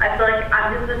resting, I feel like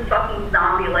I'm just this fucking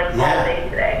zombie like all day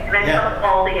today. And I slept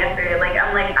all day yesterday. Like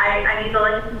I'm like I need to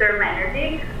like conserve my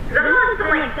energy. Because I'm not some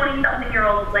like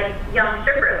 20-something-year-old like young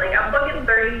stripper. Like I'm fucking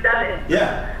 37.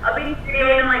 Yeah. I'll be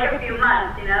 38 in like a few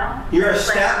months, you know? You're a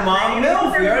It's stat mom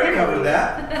MILF. We already covered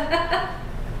that.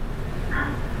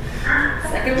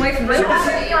 Second wife from But middle I'm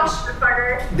age.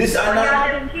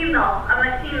 I'm a team milk. I'm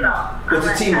a team milk. What's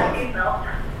a team milk?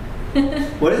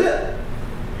 milk? What is it?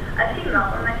 A team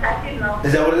milk. I'm a tattooed milk.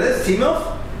 Is that what it is?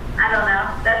 T-MILF? I don't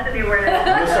know. That's the new word. I'm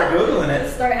gonna start googling it.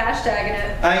 Start hashtagging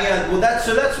it. Well, that's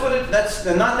what it. That's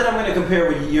not that I'm going to compare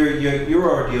with your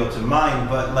ordeal to mine,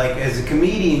 but like as a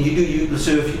comedian,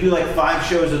 so if you do like 5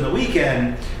 shows on the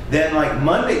weekend, then like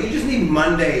Monday, you just need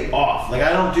Monday off. Like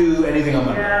I don't do anything on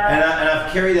Monday, and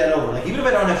I've carried that over. Like even if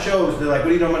I don't have shows, they're like, what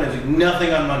are you doing on Monday? It's like,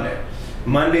 nothing on Monday.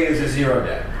 Monday is a 0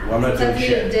 day. Well, I'm not doing Sometimes you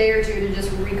need a shit. day or two to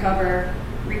just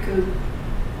recoup.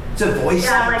 It's a voice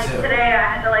Yeah, thing like too. today I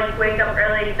had to like wake up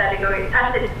early because I had to go get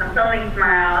tested because I'm filming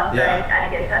tomorrow. So Yeah. I had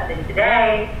to get tested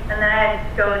today, and then I had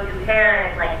to go and do hair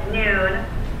at like noon.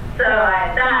 So I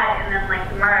had that, and then like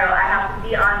tomorrow I have to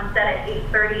be on set at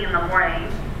 8:30 in the morning.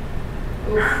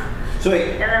 Oof. So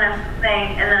wait, And then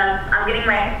I'm getting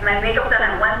my makeup done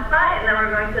at one spot, and then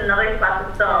we're going to another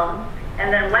spot to film.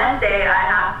 And then Wednesday I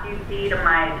have to be to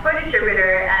my toy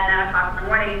distributor at 9 o'clock in the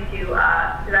morning to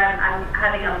because I'm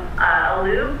having a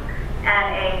lube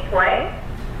and a toy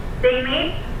thing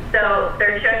made. So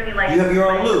they're showing me like You have your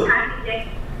own lube? packaging.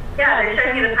 Yeah, they're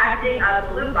showing me the packaging of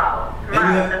the lube bottle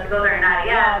tomorrow. So I have to go there at 9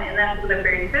 a.m. and then to the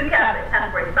Berry Food Cast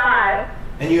at 10:45.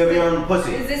 And you have your own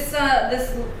pussy. Is this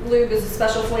lube is a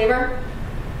special flavor?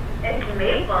 It's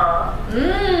maple.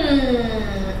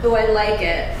 Oh, I like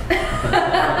it.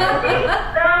 It's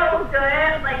so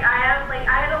good. Like I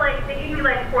had to like they gave me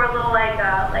like 4 little like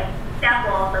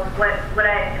samples of what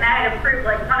I and I had to prove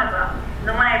like one of them. And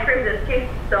the one I proved it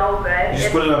tastes so good. You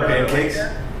just put it on so pancakes?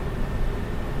 good.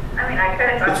 I mean, I could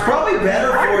have. It's probably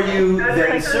better for you It was than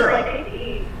like syrup. really tasty to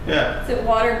eat. Yeah. Is it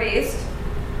water based?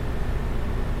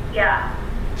 Yeah.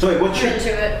 So wait, what's I'm into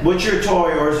it. your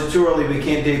toy, or is it too early? We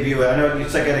can't debut it. I know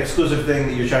it's like an exclusive thing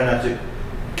that you're trying not to.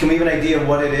 Can we have an idea of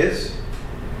what it is?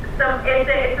 So it's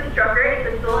a stroker. It's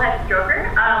a dual head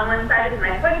stroker. One side is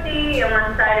my pussy, and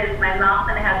one side is my mouth,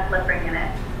 and it has lip ring in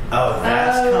it. Oh,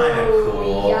 that's kind of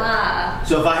cool. Yeah.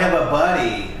 So if I have a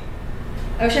buddy,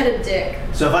 I wish I had a dick.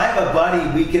 so if I have a buddy,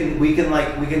 we can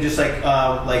just like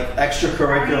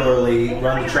extracurricularly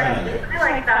run the train on you. It's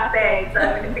like that big, so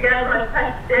if you guys want to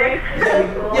touch sticks,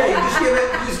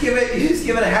 Yeah, you just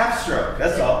give it a half stroke.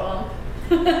 That's all.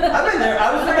 I've been there.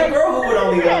 I was with a girl who would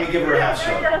only let me give her a half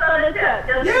stroke. Just on the tip.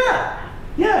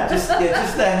 Just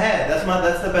the head. That's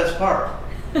the best part.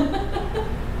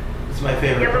 It's my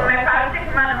favorite Yeah, but part. my project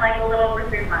came out in like a little over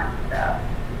 3 months, so.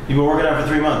 You've been working on it for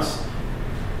 3 months.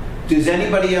 Does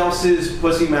anybody else's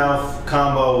pussy mouth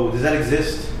combo, does that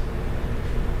exist?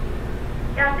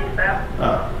 Yeah, I think so.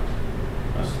 Oh.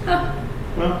 Huh.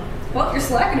 Well, Well, you're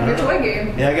slacking in your toy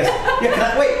game. yeah, I guess. Yeah,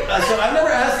 can I wait? So I've never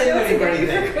asked anybody for For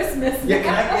anything. Christmas. Yeah,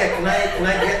 can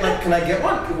I get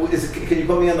one? Can you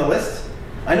put me on the list?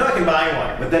 I know I can buy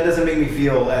one, but that doesn't make me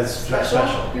feel as special.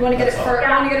 You want to get it That's all. for? You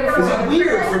want to get it for? Is it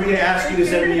weird for me to ask you to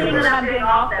send me your This is the thing that I'm pussy? doing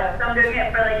also. So I'm doing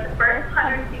it for like the first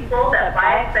 100 people that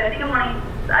buy it. So I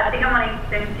think I'm only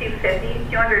spending 250,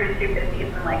 200 to 250,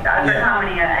 something like that. I don't know Yeah. how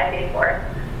many I paid for.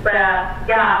 But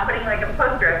yeah, I'm putting like a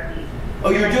poster of these. Oh,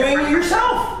 you're doing it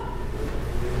yourself?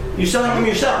 You're selling them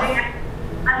yourself?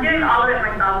 I'm doing all of it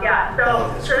myself, yeah. So,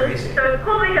 Oh, that's crazy. so it's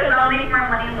cool because I'll make more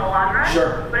money in the long run.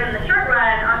 Sure. But in the short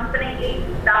run, I'm spending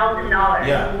 $8,000.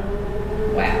 Yeah.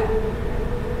 Wow.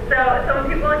 So when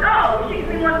people are like, oh, she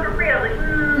can one for free, I was like,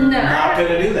 No. Not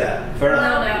gonna do that. Fair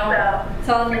enough. No.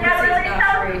 Tell them your Yeah, pussy's really, not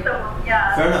free.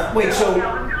 yeah. Fair enough. Wait, so- You know,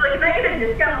 when people are like, can I get a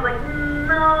discount? I'm like,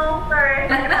 no, sorry, I'm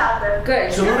not gonna have this.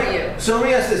 Good. So Good let for me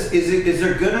you. ask this: Is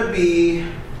there gonna be?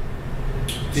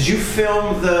 Did you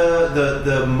film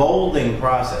the molding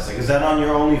process? Like, is that on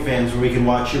your OnlyFans where we can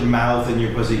watch your mouth and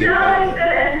your pussy get No, I molded?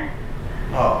 didn't.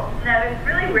 Oh, No, it's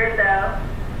really weird though.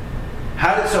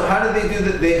 how did they do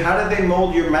that? How did they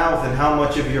mold your mouth, and how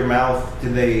much of your mouth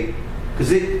did they? Because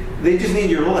they just need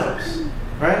your lips,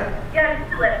 right? Yeah,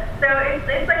 it's lips. So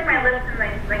it's like my lips and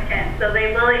my chin. So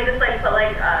they literally just like put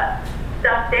like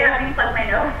stuff. They have me plug my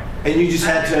nose. And you just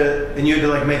had to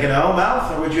like make an O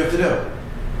mouth, or what'd you have to do?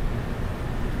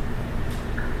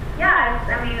 Yeah,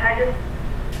 I mean, I just.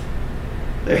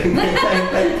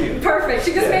 Thank you. Perfect.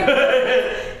 She just made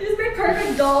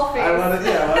perfect doll face. I wanted to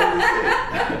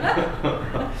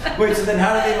see. Wait, so then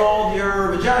how do they mold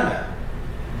your vagina?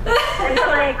 It's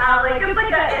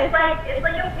like it's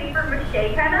like a paper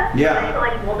mache kind of. Yeah. It's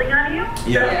like molding on you.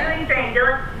 Yeah. So it's really strange.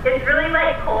 It's really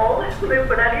like cold when they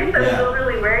put on you, so Yeah. it feels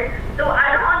really weird. So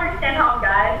I don't understand how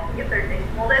guys can get their things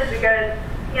molded because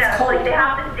It's like they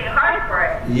have to stay hard for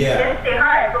it. Yeah. They have to stay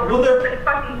hard, but Well, when they're- you put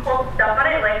fucking cold stuff on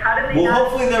it, like how do they? Well, not?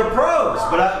 hopefully they're pros.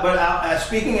 But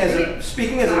speaking as a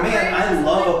man, I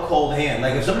love a cold hand.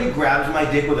 Like if somebody grabs my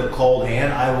dick with a cold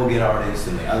hand, I will get hard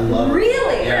instantly. I love it.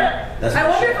 Really? Yeah. That's I my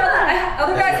wonder shit. if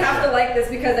other That's guys my have shit. to like this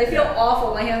because I feel Yeah.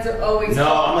 awful. My hands are always No,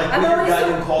 cold. I'm like, put your always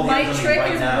goddamn cold my hands on me trick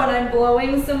right is now. when I'm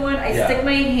blowing someone, I Yeah. stick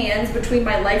my hands between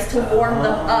my legs to warm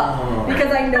them Oh. up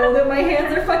because I know that my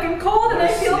hands are fucking cold and I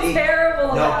feel See?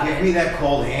 terrible No, about give it. me that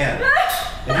cold hand.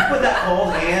 If you put that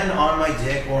cold hand on my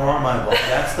dick or on my butt,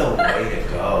 that's the way to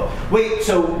go. Wait,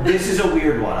 so this is a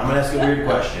weird one. I'm gonna ask a weird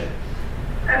question.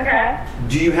 Okay.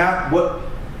 Do you have what?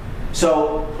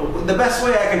 So the best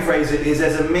way I can phrase it is,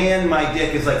 as a man, my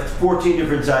dick is like 14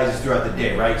 different sizes throughout the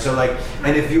day, right? So like,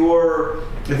 and if you're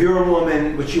a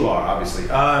woman, which you are obviously,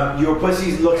 your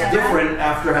pussy looks Yeah. different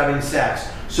after having sex.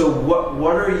 So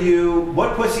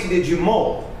what pussy did you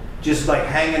mold? Just like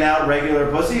hanging out regular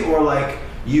pussy, or like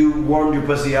you warmed your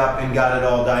pussy up and got it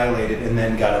all dilated and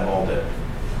then got it molded?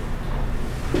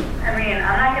 I mean,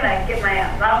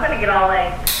 I'm not gonna get all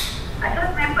like. I feel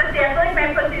like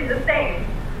my pussy is the same.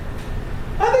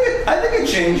 I think it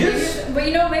changes. But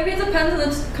maybe it depends on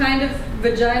the kind of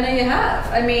vagina you have.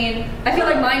 I mean, I feel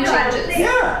like mine No, changes.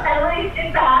 Yeah. I literally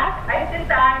sit back and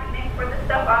put the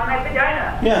stuff on my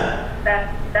vagina. Yeah.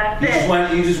 That's You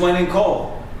it. just went in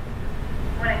cold.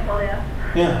 When I told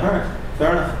you. Yeah. All right.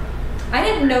 Fair enough. I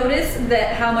didn't notice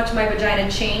that how much my vagina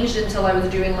changed until I was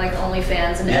doing like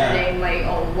OnlyFans and editing my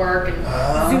own work and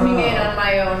zooming in on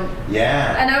my own.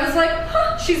 Yeah. And I was like,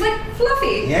 huh, she's like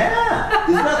fluffy. Yeah.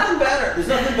 There's nothing better. There's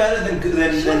nothing better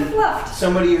than fluffed.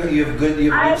 somebody you have good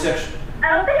sex.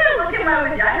 I don't think I look at my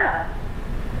vagina.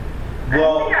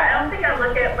 Well, I don't think I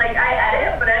look at, like, I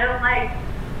edit, but I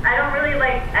don't really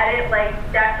like edit like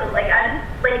that's like I just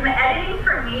like my editing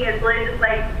for me is literally just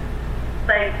like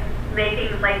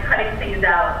making like cutting things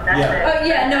out. That's it. Oh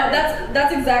yeah, no,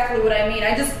 that's exactly what I mean.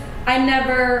 I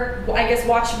never, I guess,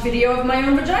 watched video of my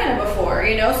own vagina before,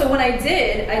 you know? So when I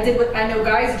did what I know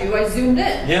guys do, I zoomed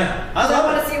in. Yeah, I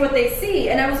want to see what they see.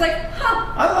 And I was like,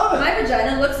 huh. I love it. My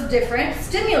vagina looks different,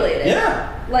 stimulated. Yeah.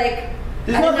 Like,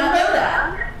 There's I did nothing not know better.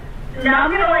 that. Now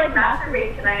I'm gonna like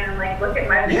masturbate tonight and like look at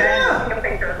my vagina and take a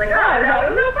picture. It's like, oh, is that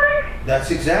what it looks like? That's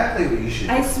exactly what you should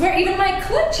do. I swear, even my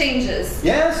clit changes.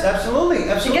 Yes, absolutely.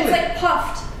 It gets like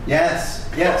puffed. Yes.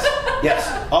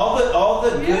 All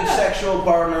the good sexual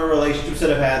partner relationships that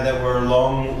I've had that were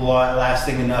long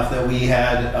lasting enough that we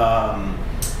had,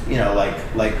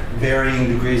 like varying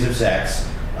degrees of sex.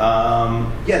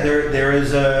 There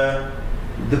is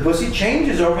the pussy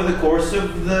changes over the course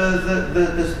of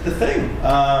the thing.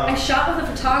 I shot with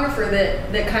a photographer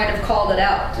that kind of called it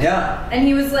out. Yeah. And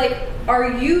he was like, "Are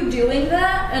you doing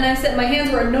that?" And I said, my hands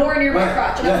were nowhere near my Right,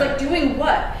 crotch. And I was like, "Doing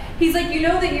what?" He's like, "You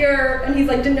know that you're," and he's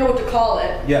like, didn't know what to call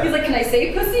it. Yeah. He's like, "Can I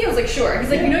say pussy?" I was like, "Sure." He's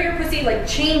like, "You know your pussy like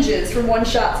changes from one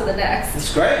shot to the next."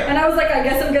 That's great. And I was like, I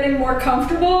guess I'm getting more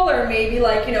comfortable, or maybe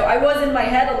like, I was in my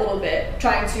head a little bit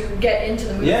trying to get into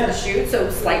the mood for the shoot, so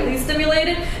slightly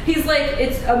stimulated. He's like,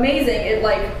 "It's amazing. It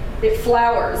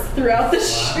flowers throughout the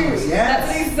shoot." Yes. That's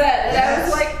what he said. And I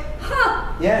was like, huh.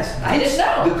 Yes, I didn't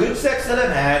know. The good sex that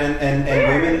I've had and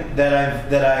women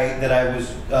that I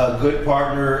was a good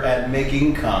partner at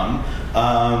making come,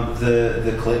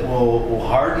 the clit will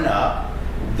harden up,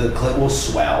 the clit will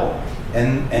swell,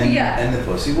 and the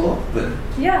pussy will. But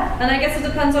yeah, and I guess it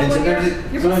depends on and what sometimes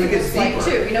your sometimes pussy it gets looks like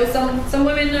deeper. too. Some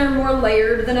women are more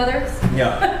layered than others.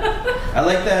 Yeah, I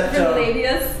like that. Different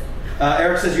labias.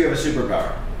 Eric says you have a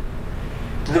superpower.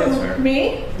 That's fair.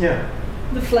 Me? Yeah.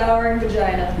 The flowering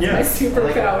vagina. Yeah. My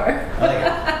superpower. I like it.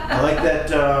 I like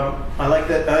that. I like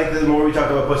that. The more we talk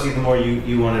about pussy, the more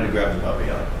you wanted to grab the puppy.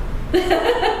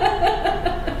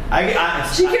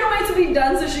 She can't wait to be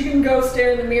done so she can go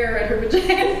stare in the mirror at her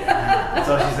vagina. That's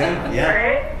all she's thinking about. Yeah.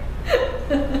 Right?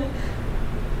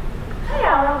 Hey,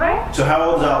 Oliver. So how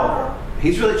old is Oliver?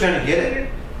 He's really trying to get it.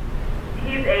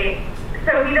 He's 8.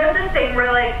 So he does this thing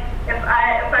where like if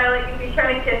he's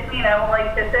trying to kiss me and I won't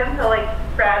like kiss him, he'll like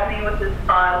grab me with his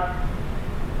paws.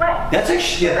 What? That's a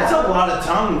lot of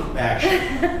tongue action.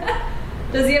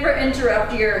 Does he ever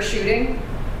interrupt your shooting?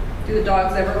 Do the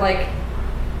dogs ever like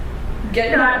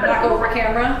get back over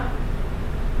camera?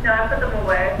 No, I put them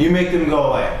away. You make them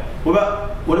go away. What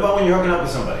about when you're hooking up with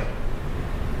somebody?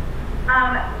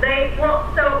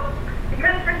 So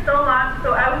because for so long,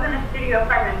 so I was in a studio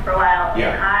apartment for a while,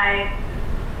 Yeah. and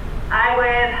I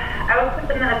would put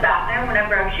them in the bathroom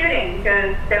whenever I'm shooting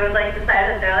because they would like decide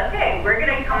that they're like, hey, we're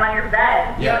gonna come on your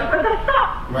bed. Yeah. What the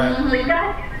fuck? Right. Like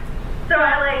that. So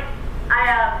I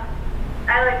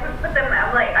would put them.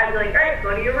 I'd be like, all right,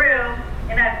 go to your room,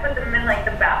 and I'd put them in like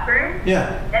the bathroom.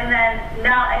 Yeah. And then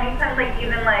now anytime me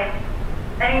and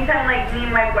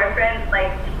my boyfriend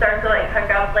like start to like hook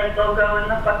up, like they'll go in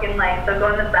the bathroom.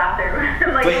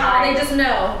 Like Wait. They just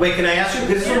know. Wait, can I ask you?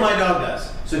 Because this is what my dog does.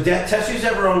 So Tess used to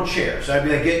have her own chair. So I'd be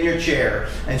like, get in your chair.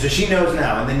 And so she knows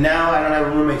now. And then now I don't have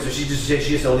a roommate, so she just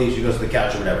to leave. She goes to the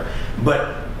couch or whatever.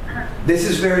 But this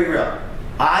is very real.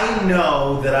 I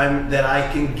know that I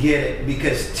can get it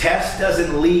because Tess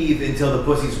doesn't leave until the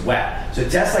pussy's wet. So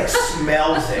Tess like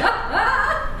smells it.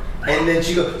 And then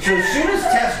she goes. So as soon as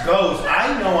Tess goes,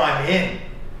 I know I'm in.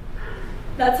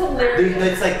 That's hilarious.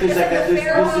 There's an exact moment.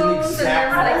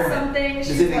 There's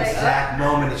an exact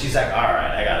moment, and she's like, "All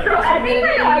right, I got it." So I think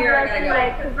my dogs Here, are I gotta actually go.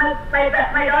 like, because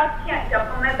my dogs can't jump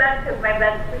on my bed because my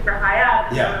bed's super high up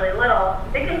and Yeah. they're really little.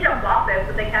 They can jump off it,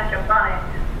 but they can't jump on it.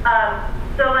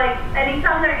 So like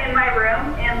anytime they're in my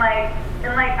room and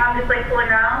I'm just like fooling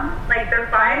around, like they're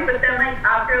fine. But then like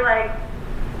after like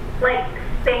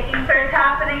spanking starts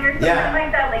happening or something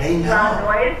like that, like they loud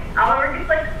know. noise, Oliver gets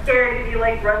like scared and he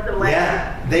like runs away.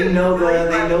 Yeah, they know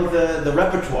the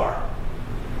repertoire.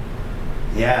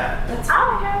 Yeah,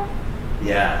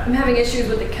 yeah, I'm having issues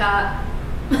with the cat.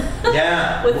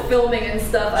 yeah. With filming and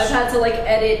stuff. I've had to like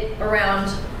edit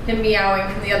around him meowing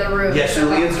from the other room. Yeah, so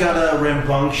Leon's got a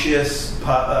rambunctious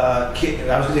I was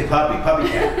gonna say puppy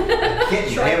cat.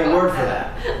 Kitten, they have a word for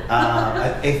that.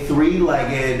 A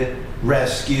 3-legged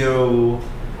rescue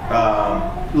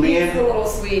He's a Leanne. little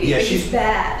sweetie. Yeah, but she's he's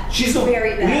bad. She's the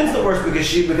very bad. Leanne's the worst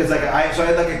because like I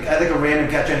had a random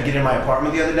cat trying to get in my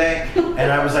apartment the other day,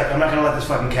 and I was like, I'm not gonna let this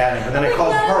fucking cat in. But then I called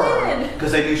Let her him in.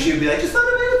 because I knew she'd be like, just let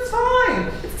him in, it's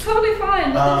fine. It's totally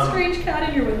fine. There's a strange cat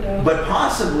in your window. But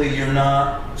possibly you're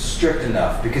not strict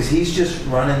enough because he's just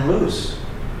running loose.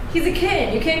 He's a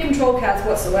kid. You can't control cats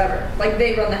whatsoever. Like,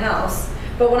 they run the house.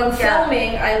 But when I'm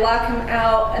filming, I lock him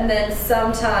out, and then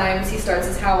sometimes he starts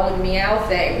his howl and meow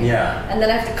thing. Yeah. And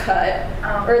then I have to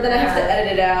cut, or then I have to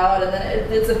edit it out, and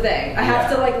then it's a thing. I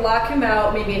have to like lock him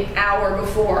out maybe an hour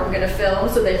before I'm gonna film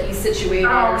so that he's situated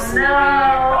or sleeping.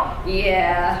 No.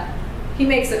 Yeah. He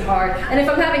makes it hard. And if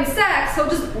I'm having sex, he'll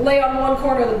just lay on one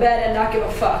corner of the bed and not give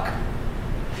a fuck.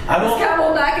 This cat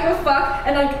will not give a fuck,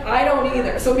 and like I don't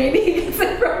either. So maybe he gets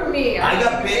it from me. I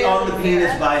got bit on the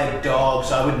penis by a dog,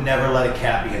 so I would never let a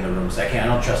cat be in the room. So I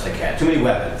don't trust a cat. Too many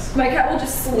weapons. My cat will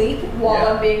just sleep while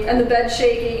I'm being, and the bed's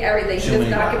shaking, everything. He Too does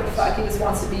many not give a weapons. fuck. He just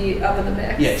wants to be up in the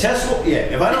mix. Yeah, Tess will. Yeah,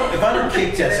 if I don't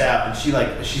kick Tess out, and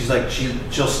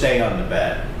she'll stay on the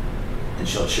bed, and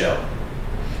she'll chill.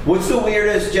 What's the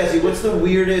weirdest, Jesse? What's the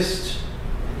weirdest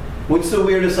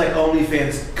like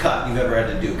OnlyFans cut you've ever had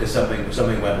to do because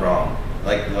something went wrong?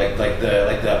 Like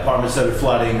the apartment started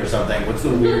flooding or something. What's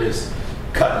the weirdest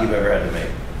cut you've ever had to make?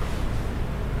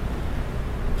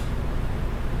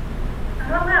 I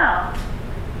don't know.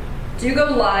 Do you go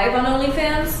live on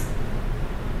OnlyFans?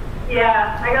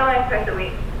 Yeah, I go like twice a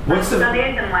week. What's the-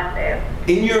 Sundays and Wednesdays.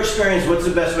 In your experience, what's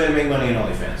the best way to make money on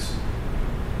OnlyFans?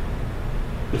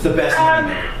 What's the best money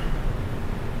maker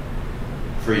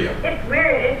for you? It's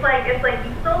weird. It's like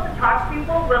you still have to talk to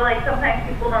people, but like sometimes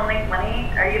people don't make money,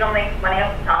 or you don't make money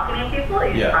off talking to people.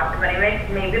 You just talk to them anyway.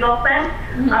 Maybe they'll spend.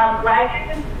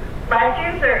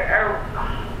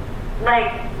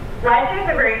 Live streams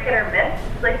are very hit or miss.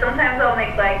 Like sometimes I'll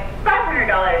make like $500,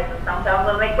 and sometimes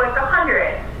I'll make like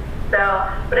 $100. So,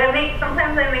 but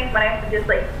sometimes I make money from just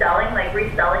like selling, like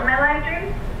reselling my live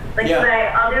streams. Like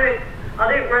I'll do it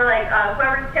where like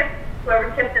whoever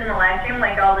tips in the live stream,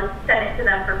 like I'll just send it to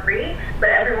them for free, but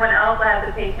everyone else I have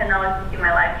to pay $10 to see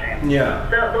my live stream. Yeah.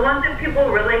 So the ones that people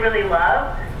really, really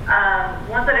love,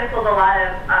 ones that I sold a lot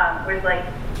of was like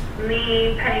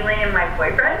me, Penny Lane, and my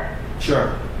boyfriend.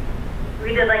 Sure.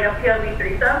 We did like a POV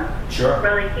threesome. Sure.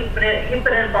 Where like he put it in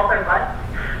both our butts.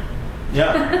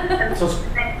 Yeah.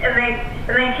 and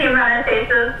they came on our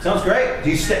faces. Sounds great. Did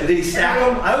he stack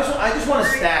them? I just want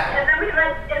to stack them. And then we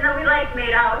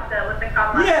made out with the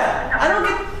couple. Yeah,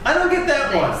 I don't get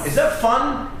that one. Is that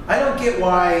fun? I don't get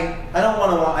why. I don't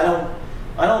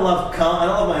love cum. I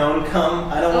don't love my own cum.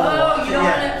 I don't want to watch it. You don't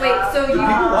want to wait. So Do you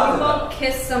people love it, won't though?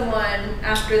 kiss someone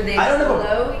after they I don't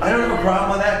blow you? have a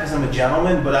problem with that because I'm a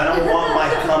gentleman, but I don't want my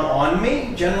cum on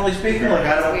me. Generally speaking, like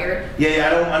I don't. That's weird. Yeah, I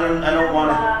don't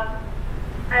want to.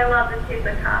 I love the taste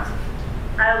of cum.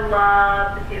 I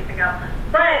love the taste of cum.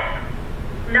 But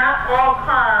not all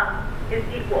cum is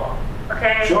equal.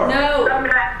 Okay? Sure. No.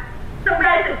 Some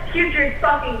guys have putrid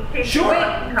fucking taste. Sure. of Wait,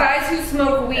 cum. guys who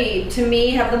smoke weed to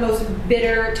me have the most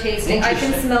bitter tasting. I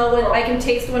can Interesting.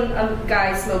 taste when a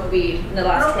guy smoked weed in the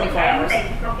last Smoking 24 hours.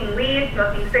 anything, smoking weed,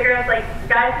 smoking cigarettes, like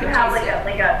guys who Can have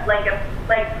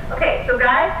taste okay, so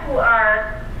guys who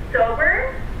are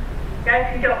sober,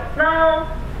 guys who don't smoke,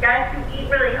 guys who eat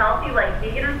really healthy, like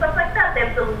vegan and stuff like that, they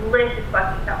have delicious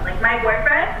fucking stuff. Like my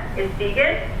boyfriend is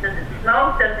vegan, doesn't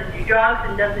smoke, doesn't do drugs,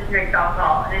 and doesn't drink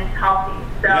alcohol, and it's healthy.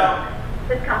 So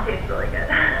his cum tastes really good.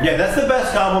 Yeah, that's the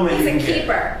best compliment He's you a can get.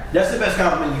 keeper. That's the best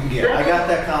compliment you can get. I got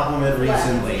that compliment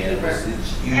recently, and it's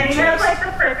huge. And he has like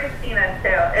the perfect penis too.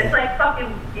 It's like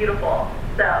fucking beautiful.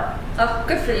 So Oh,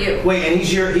 good for you. Wait, and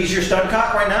he's your stunt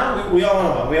cock right now? We all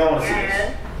want to see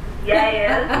this. yeah, he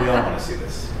is. We all want to see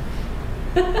this.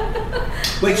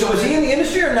 Wait, so is he in the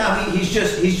industry or now he's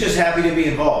just happy to be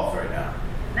involved right now?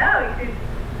 No,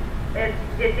 it's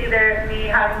either me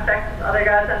having sex with other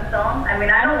guys on film. I mean,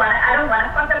 I don't want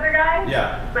to fuck other guys.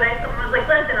 Yeah. But someone was like,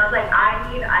 listen, I was like,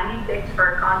 I need dicks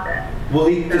for content. Will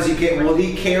he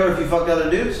care if you fucked other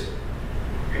dudes?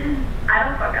 I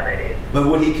don't fuck other dudes. But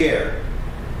would he care?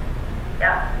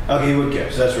 Yeah. Okay, he would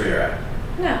care. So that's where you're at.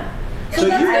 No. So So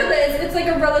that's you- good. It's like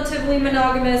a relatively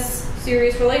monogamous,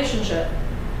 serious relationship.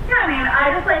 Yeah, I mean,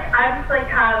 I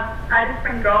just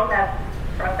bring girls that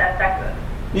sex with.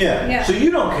 Yeah. So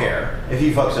you don't care if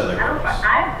he fucks other girls.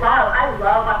 I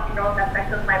love watching girls have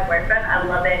sex with my boyfriend. I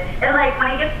love it. And like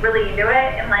when he gets really into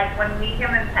it, and like when me,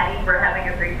 him, and Penny were having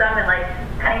a threesome, and like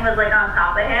Penny was like on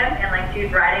top of him, and like she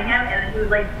was riding him, and then he was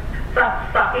like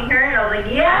fucking her, and I was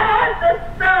like, yes,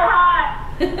 that's so hot.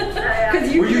 Because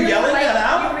Were you yelling like, that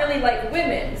out? You really like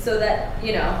women, so that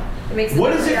it makes it.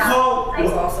 What is it Yeah. called?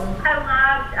 That's awesome.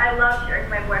 I love sharing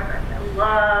my boyfriend. I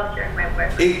love sharing my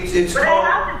boyfriend. It's But called. I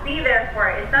have to be there for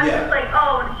it. It's not Yeah. just like, oh,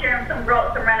 I want to share some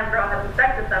random girl having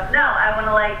sex and stuff. No, I want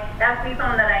to like ask me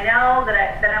someone that I know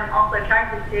that I'm also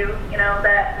attracted to,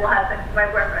 that will have sex with my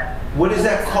boyfriend. What is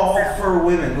that called for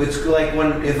women? It's like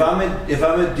if I'm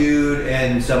a dude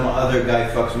and some other guy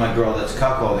fucks my girl, that's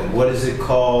cuckolding. What is it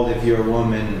called if you're a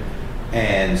woman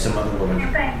and some other woman?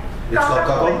 Same thing. It's called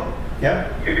cuckolding? Yeah?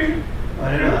 I didn't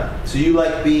know that. So you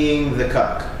like being the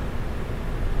cuck?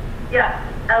 Yeah,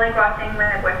 I like watching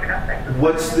my boyfriend have sex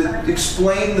with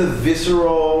Explain the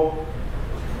visceral,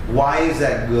 why is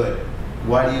that good?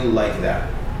 Why do you like that?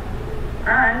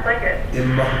 I just like it.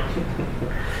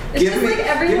 It's just like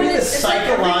everyone the it's like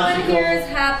everyone psychological. here is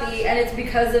happy, and it's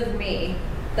because of me.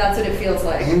 That's what it feels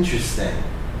like. Interesting.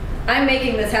 I'm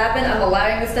making this happen. I'm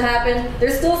allowing this to happen.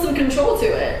 There's still some control to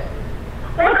it.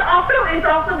 Well, it's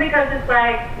also because it's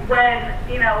like when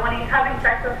he's having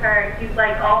sex with her, he's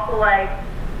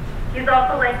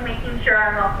also making sure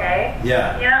I'm okay.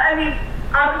 Yeah. I mean,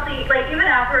 obviously, like even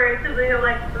afterwards, he's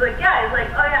like, yeah, he's like,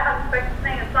 oh yeah, having sex with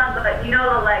me is fun, but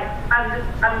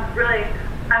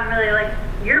I'm really like,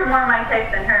 you're more my type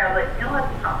than her. I was like, you don't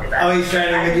have to tell me that. Oh, he's trying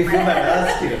to make you feel better.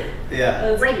 That's cute. Yeah.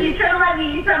 That's Like cute. he's trying to let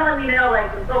me know, like,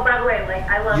 oh, by the way, like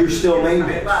I love You're you. still main You're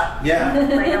my bitch. love. Yeah.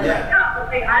 Like, I'm like, Yeah. no,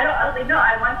 like, I was like, no,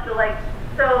 I want you to like.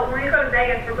 So when we go to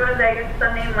Vegas, we're going to Vegas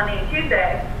Sunday, Monday, and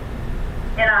Tuesday,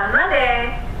 and on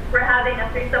Monday we're having a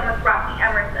threesome with Rocky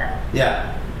Emerson.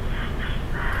 Yeah.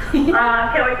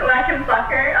 Can't wait to watch him fuck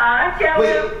her. Can't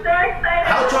wait. I'm so excited.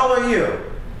 How tall are you?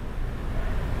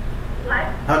 What?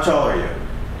 How tall are you?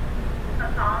 How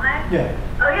tall am I? Yeah.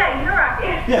 Oh yeah, you know Rocky.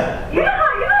 Yeah. You know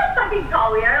how fucking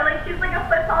tall we are. Like she's like a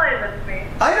foot taller than me.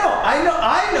 I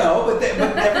know, but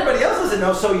everybody else doesn't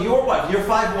know. So you're what? You're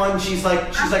 5'1", she's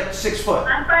like 6 foot.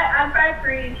 I'm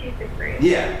 5'3" and she's 6'3".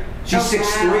 Yeah. She's Oh,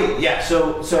 6'3". Yeah,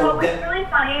 so What's really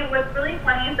funny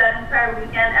is that entire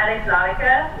weekend at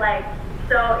Exotica, like,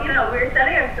 so, we were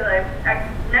standing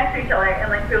next to each other,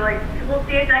 and like, we were like, we'll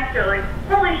see it next to her, like,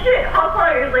 holy shit, how tall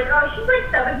are you? Like, oh, she's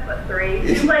like 7'3".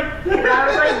 She's like, and I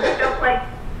was like, like,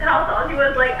 how tall she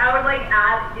was, like, I would like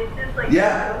add inches, like,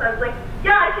 Yeah. I was like,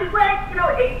 yeah, she's like,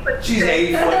 8'6". she's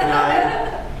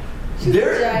 8'9".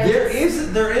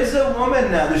 There is a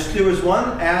woman now. There was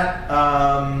one at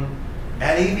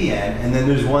AVN, and then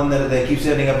there's one that they keep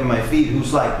setting up in my feed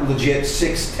who's like legit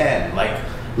 6'10",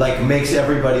 like makes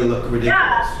everybody look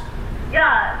ridiculous.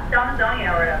 Yeah,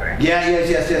 Damazonia or whatever. Yeah, yes.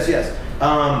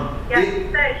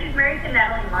 She's married to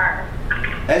Natalie Mars.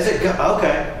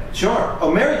 Okay, sure.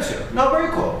 Oh, married to? No, very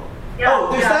cool. Yeah,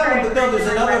 Oh, there's that one, but no, there's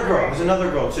another girl. Right. There's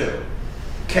another girl too.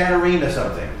 Katarina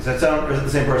something. Does that sound, or is it the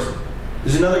same person?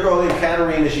 There's another girl named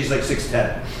Katarina. She's like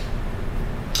 6'10".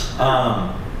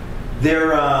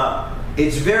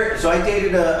 It's very. So I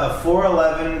dated a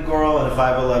 4'11" girl and a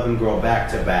 5'11" girl back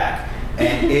to back,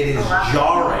 and it is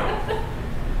jarring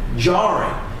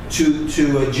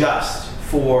to adjust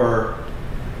for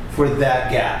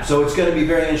that gap. So it's going to be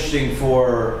very interesting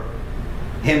for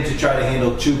him to try to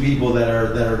handle two people that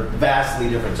are vastly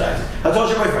different sizes. How tall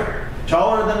is your boyfriend?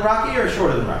 Taller than Rocky or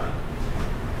shorter than Rocky?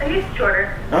 He's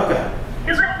shorter. Okay.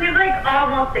 He's like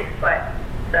almost 6 foot.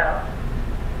 So.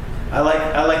 I like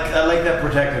that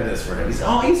protectiveness for him. He's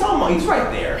right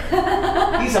there.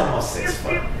 He's almost 6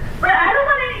 foot. But I don't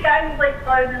want any guy who's like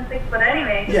taller than 6 foot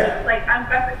anyway. Yeah. Like I'm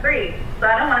 5'3", so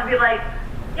I don't want to be like,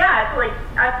 I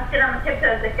have to sit on my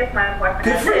tiptoes to kiss my boyfriend.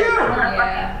 Good for you.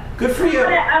 Yeah. Good for you.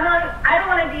 But I don't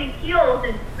want to be in heels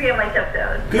and be on my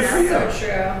tiptoes. Good for you. So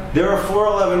true. There are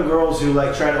 4'11" girls who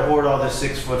like try to hoard all the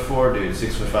 6'4" dudes,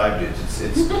 6'5" dudes.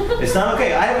 It's not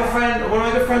okay. I have a friend. One of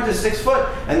my good friends is 6 foot,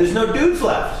 and there's no dudes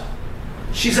left.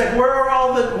 She's like, where are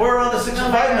all the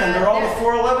 6'5" men? They're all the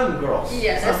 4'11" girls.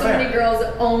 Yeah, It's there's not so fair. many girls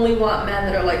that only want men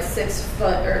that are like 6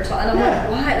 foot or tall. And I'm Yeah. like,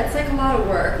 why? That's like a lot of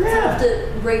work. You Yeah. have to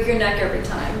break your neck every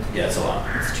time. Yeah, it's a lot.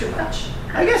 It's too much.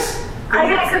 I guess. I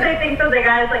guess because I think the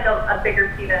guy's like a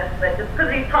bigger penis, but just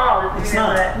because he's tall doesn't It's mean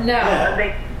not. that No. Yeah. a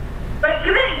big. But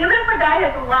even if a guy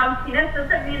has a long penis,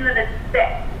 doesn't mean that it's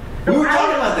thick. We were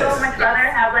talking about I would this. so much rather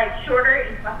have like shorter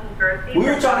and fucking girthy. We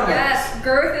were talking about Yes,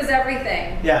 girth is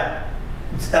everything. Yeah.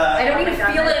 I don't Oh even my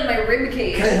God. feel it in my rib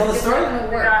cage. Can I tell the It's story? not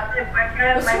gonna work.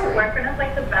 My What story? boyfriend is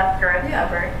like the best girth Yeah.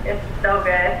 ever. It's so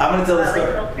good. I'm gonna tell the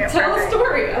story. Like, it's Tell the perfect.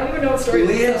 story. I don't even know what story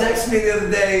Leah it is. texted me the other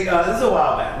day. This is a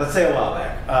while back. Let's say a while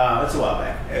back. It's a while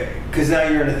back because now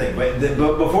you're in a thing. But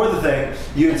before the thing,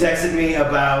 you had texted me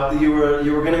about you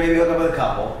were gonna maybe hook up with a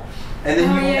couple, and then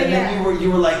Oh, yeah.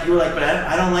 you were like, but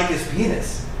I don't like his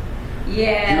penis.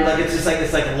 Yeah. You were like,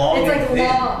 it's like long It's and like thin.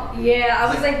 long. Yeah,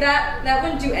 I was like that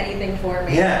wouldn't do anything for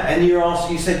me. Yeah, and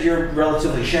you said you're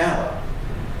relatively shallow.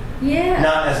 Yeah.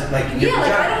 Not as like Yeah,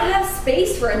 like I don't have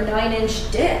space for a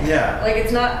 9-inch dick. Yeah. Like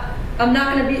it's not. I'm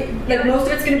not gonna be like most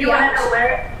of it's gonna Do be you want out. to know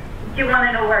where? Do you want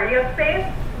to know where you have space?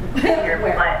 In your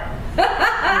Where? butt.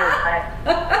 In your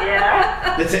butt.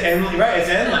 Yeah. It's endless, right? It's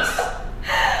endless.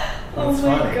 Oh That's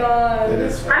my funny. god. It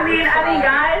is funny. I mean,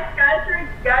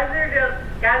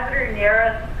 guys that are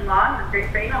narrow and long are great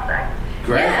for anal sex.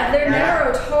 Great. Yeah, if they're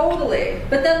narrow, totally.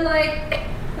 But then like,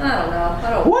 I don't know. I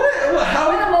don't.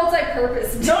 How? I'm a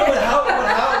multi-purpose. No, dick. but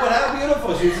how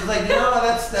beautiful. She was just like,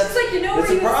 that's She's like, you know that's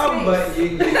where a you have problem, space. but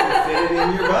you can fit it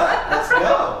in your butt. Let's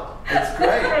go. It's great.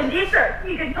 And deeper.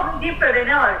 You can go deeper to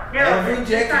narrow. Every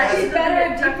dick has- It's better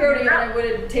at deep throating than I would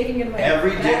have taken in my.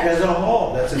 Every dick ass. has a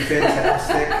hole. That's a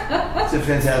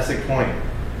fantastic point.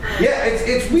 Yeah,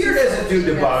 it's weird as a dude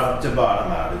to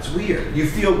bottom out. It's weird. You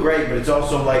feel great, but it's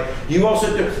also like you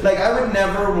also do, like I would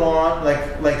never want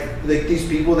like these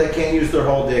people that can't use their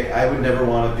whole dick. I would never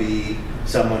want to be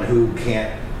someone who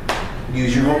can't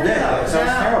use your whole dick. That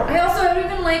sounds terrible. I also don't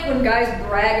even like when guys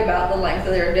brag about the length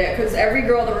of their dick because every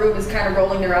girl in the room is kind of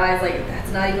rolling their eyes like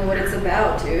that's not even what it's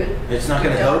about, dude. It's not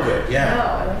going to go good. Yeah. No,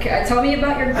 I don't care. Tell me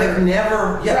about your girth. I've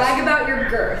never. Yes. Brag about your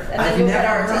girth, and then you'll get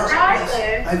our attention.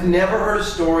 Exactly. I've never heard a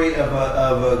story of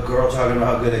a girl talking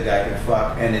about how good a guy can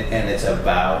fuck, and it's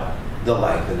about the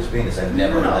length of his penis. I've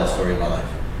never heard that story in my life.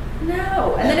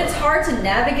 No, and then it's hard to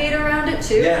navigate around it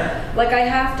too. Yeah. Like I've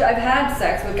had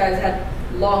sex with guys that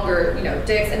had longer,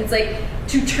 dicks, and it's like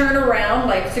to turn around,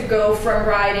 like to go from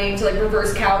riding to like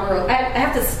reverse cowgirl. I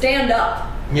have to stand up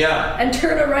Yeah. and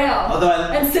turn around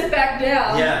and sit back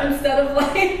down instead of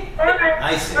like.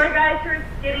 I see. For guys who are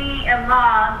skinny and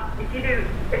long, if you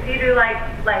do like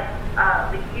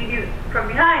you do from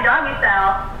behind doggy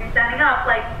style, you're standing up,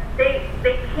 like they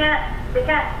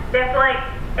have to like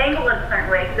angle it a certain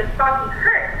way because it fucking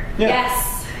hurts. Yeah.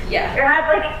 Yes. Yeah. Your head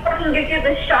like it fucking gives you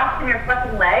the shocks in your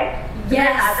fucking leg. You ever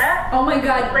Yes. had that? Oh my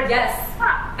god, Like, yes.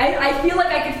 fuck. I feel like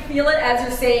I could feel it as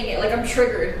you're saying it. Like I'm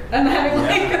triggered. I'm having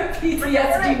like a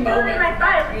PTSD moment. My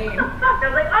thigh, Pain. what the fuck? I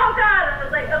was like, oh god. I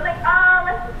was like, oh,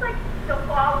 let's just like don't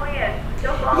follow me in.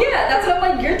 Don't follow me in. Yeah, that's what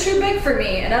I'm like. You're too big for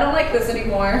me, and I don't like this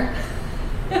anymore.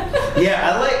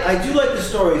 Yeah, I do like the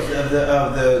stories of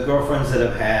the girlfriends that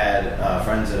have had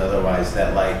friends and otherwise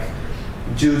that like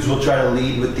dudes will try to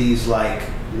lead with these like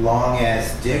long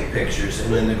ass dick pictures,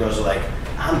 and then the girls are like,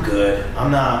 I'm good.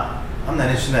 I'm not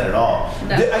interested in that at all.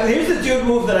 No. Here's the dude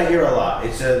move that I hear a lot.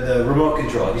 It's the remote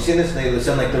control. Have you seen this? They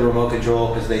sound like the remote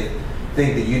control because they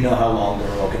think that you know how long the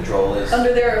remote control is.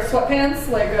 Under their sweatpants,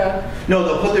 like No,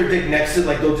 they'll put their dick next to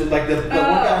they'll just like the one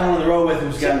guy I'm on the road with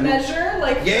who's to got measure,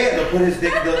 like. Yeah, they'll put his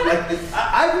dick.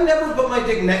 I've never put my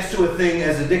dick next to a thing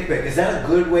as a dick pic. Is that a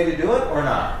good way to do it or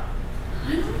not?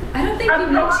 I don't think A you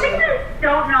need lot of to. guys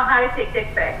don't know how to take dick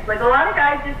pics. Like a lot of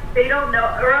guys they don't know.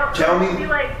 Or else Tell me- they'll be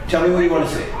like, tell me what you wanna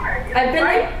see. I've been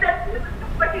right? like- That's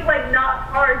fucking like not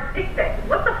hard dick pic.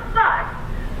 What the fuck?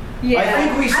 Yeah. I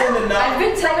think we send enough. I've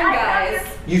been telling guys.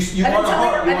 You I've want been to telling,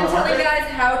 heart? I've been telling guys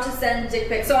how to send dick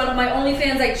pics. So on my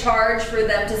OnlyFans, I charge for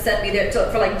them to send me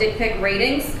for like dick pic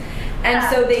ratings, and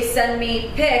so they send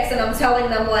me pics, and I'm telling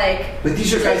them like, But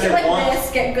these are guys take it that like want. this,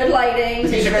 get good lighting.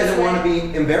 But these take are it guys this that want to way.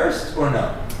 be embarrassed or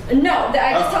no? No,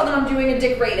 I just Oh. tell them I'm doing a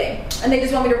dick rating, and they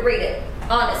just want me to rate it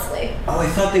honestly. Oh, I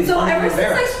thought they So wanted to ever be since I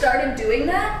embarrassed. started doing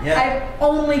that, Yeah. I've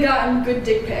only gotten good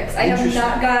dick pics. I have Interesting.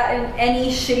 not gotten any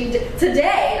shitty.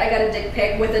 Today, I got a dick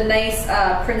pic with a nice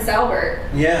Prince Albert.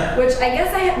 Yeah. Which I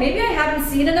guess maybe I haven't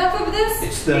seen enough of this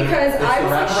It's the- because it's I the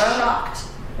was like wraparound? shocked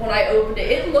when I opened it.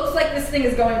 It looks like this thing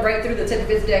is going right through the tip of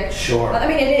his dick. Sure. I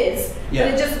mean, it is. Yeah.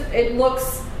 But it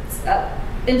looks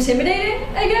intimidating,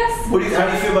 I guess. How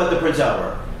do you feel about the Prince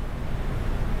Albert?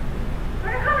 I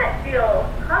wonder how that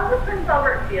feels. How does Prince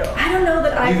Albert feel? I don't know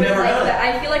that I You've would never like done it. that.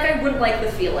 I feel like I wouldn't like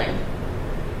the feeling.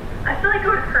 I feel like it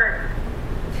would hurt.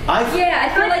 Yeah,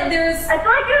 I feel like there's. I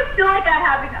feel like it would feel like I'm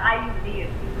having IUD.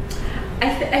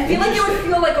 I feel like it would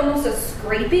Interesting. feel like almost a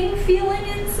scraping feeling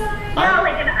inside. No,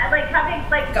 like having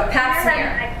like a pap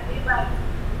smear.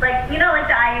 Like you know, like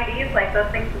the IUDs, like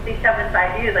those things that they shove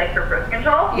inside you, like for birth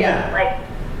control. Yeah. Like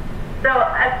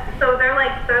so they're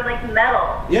like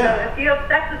metal. Yeah. So if you have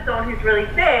sex with someone who's really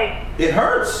big, It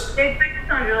hurts. they sex with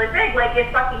someone really big, like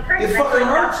it fucking hurts. It And I feel fucking like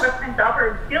hurts. That's what Prince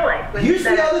Albert would feel like. When Here's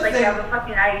the you other like thing. You have a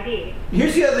fucking IUD.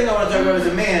 Here's the other thing I want to talk about as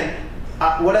a man.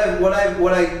 What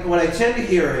I tend to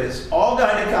hear is all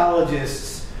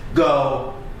gynecologists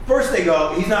go, first they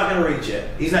go, he's not going to reach it.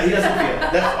 He doesn't feel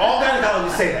it. That's all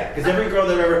gynecologists say that, because every girl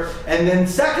that ever. And then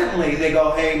secondly, they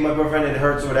go, hey, my boyfriend, it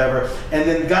hurts or whatever. And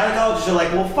then gynecologists are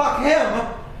like, well, fuck him.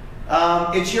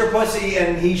 It's your pussy,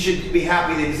 and he should be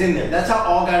happy that he's in there. That's how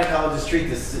all gynecologists treat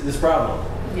this problem.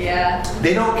 Yeah.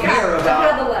 They don't care about.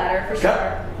 I've had the latter for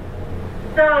sure.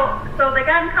 So the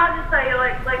gynecologists tell you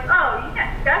like, oh,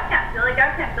 guys can't feel it,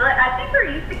 guys can't feel it. I think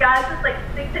they're used to guys with like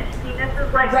 6-inch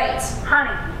penises, like, right.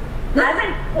 Honey, I've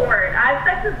been poured. I've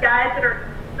sex with guys that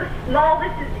are the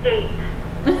smallest is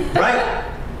 8. Right.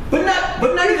 But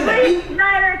not even that.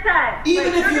 9 or 10.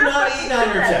 Even like, if you're not 8, 9,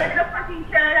 or 10. They're gonna fucking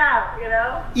tear it out, you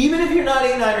know? Even if you're not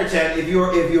 8, 9, or 10, if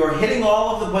you're hitting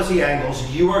all of the pussy angles,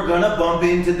 you are gonna bump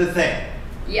into the thing.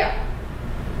 Yeah.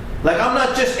 Like, I'm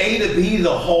not just A to B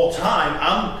the whole time.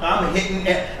 I'm hitting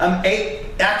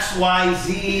X, Y,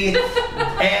 Z,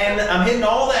 and I'm hitting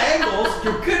all the angles.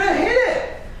 You're gonna hit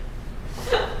it.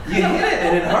 You hit it,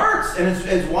 and it hurts, and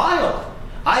it's wild.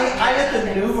 I had the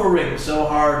maneuvering so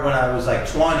hard when I was like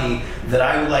 20 that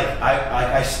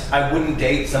I wouldn't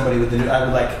date somebody with the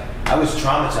I was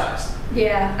traumatized.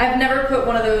 Yeah, I've never put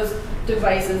one of those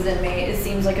devices in me. It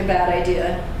seems like a bad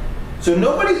idea. So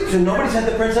nobody's had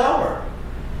the Prince Albert.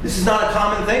 This is not a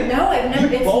common thing? No, I've never.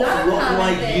 You both look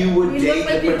like you would date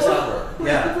the Prince Albert.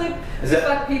 Yeah.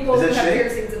 Fuck people who have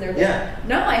piercings in their lip. Yeah.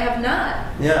 No, I have not.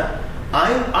 Yeah.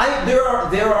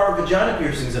 There are vagina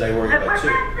piercings that I worry about too.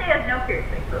 My friend has no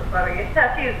piercings, so it's funny. It's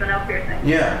tattoos, but no piercings.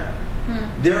 Yeah.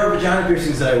 There are vagina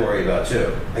piercings that I worry about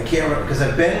too. I can't remember because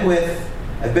I've been with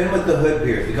the hood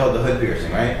piercing. We call it the hood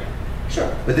piercing, right?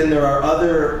 Sure. But then there are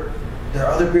other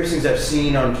piercings I've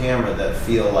seen on camera that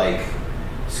feel like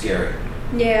scary.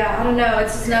 Yeah, I don't know.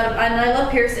 It's just not. And I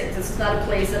love piercings. It's just not a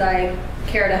place that I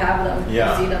care to have them.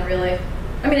 Yeah. See them really.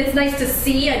 I mean, it's nice to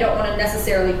see. I don't want to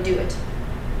necessarily do it.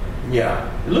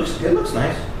 Yeah. It looks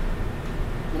nice.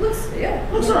 It looks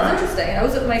alright. Interesting. That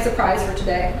was my surprise for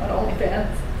today on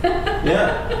OnlyFans.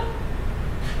 Yeah.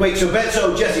 Wait.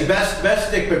 So Jesse,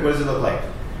 best dick pic. What does it look like?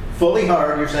 Fully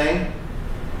hard. You're saying?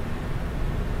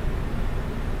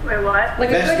 Wait, what? Like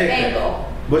best a good dick angle. Pic.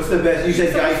 What's the best? You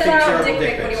said guys take terrible dick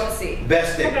pics. What do you want to see?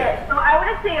 Best dick Okay, pic. so I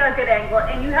want to say a good angle,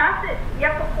 and you have to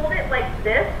hold it like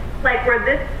this, like where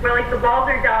like the balls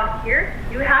are down here.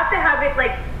 You have to have it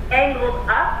like angled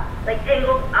up. Like I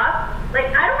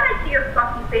don't want to see your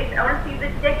fucking face. I want to see the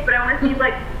dick, but I want to see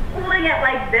like holding it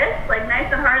like this, like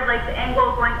nice and hard, like the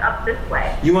angle going up this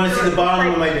way. You want to see the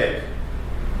bottom of my dick?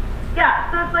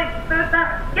 Yeah, so it's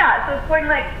going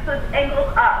like, so it's angled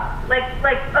up.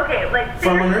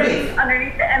 From underneath.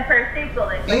 Underneath the Empire State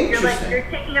Building. You're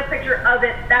taking a picture of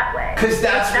it that way. Because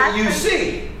that's what you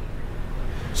see.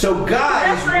 So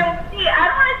guys. That's what I want to see. I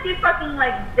don't want to see fucking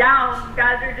like down.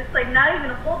 Guys are just like not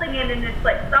even holding it and it's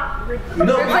like soft. No, It's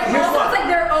but here's why. like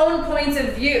their own points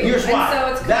of view. Here's and why. So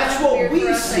it's that's kind of what weird we for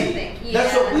us, see. I think.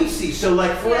 That's Yeah. what we see. So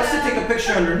like for us to take a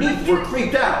picture underneath, we're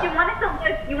creeped out. You want it to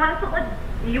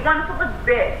look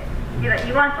big.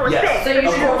 You want it to look Yes. big. So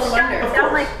you should Of go course. from under. Of Down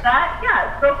course. like that,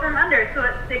 yeah. Go from under, so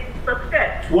it looks good.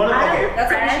 That's what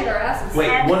we shoot our asses. Wait,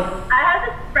 And one. I had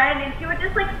this friend, and she would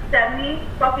just like send me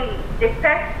fucking dick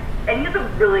pics, and he has a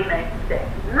really nice dick,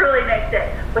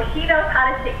 but he knows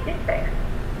how to take dick pics.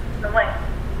 So I'm like,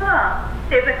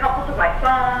 saves a couple to my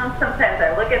phone. Sometimes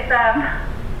I look at them.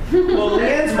 Well,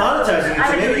 Leanne's monetizing it,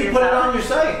 so maybe you put it on your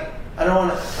site. I don't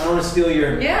want to steal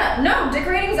your. Yeah, no, dick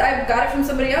ratings, I've got it from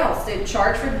somebody else. They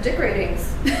charge for dick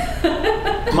ratings.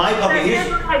 My So puppy. here's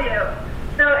what I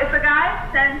do. So if a guy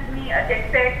sends me a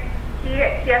dick pic, he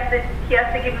has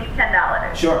to give me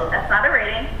 $10. Sure. That's not a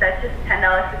rating. That's just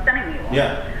 $10 for sending me one.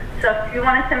 Yeah. So if you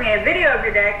want to send me a video of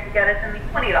your dick, you gotta send me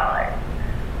 $20.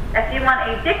 If you want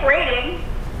a dick rating,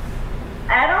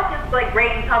 I don't just like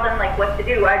rate and tell them like what to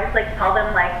do. I just like tell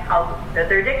them like how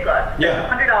their dick looks. Yeah.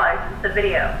 $100 is the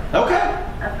video. Okay.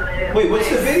 That's what I do. Wait, what's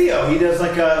the video? He does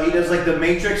like the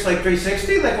Matrix like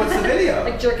 360. Like what's the video?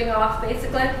 Like jerking off,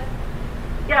 basically.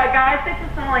 Yeah, guys, they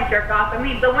just want to like jerk off. I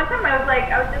mean, the one time I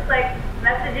was just like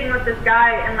messaging with this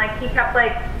guy, and like he kept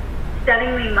like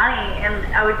sending me money, and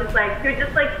I would just like, he would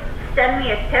just like send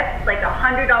me a tip, like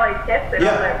 $100 tip, and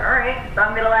I was like, all right, so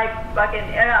I'm gonna like fucking,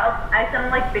 I send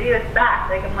him like videos back,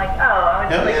 like I'm like, I would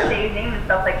just like say his name and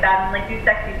stuff like that, and like do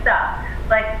sexy stuff,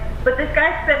 like, but this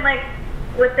guy spent like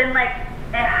within like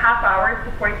a half hour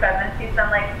to 45 minutes, he spent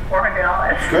like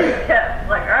 $400. Great. Tips.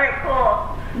 Like, all right,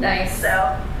 cool. Nice.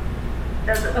 So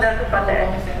that was a fun day.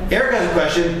 Eric has a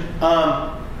question.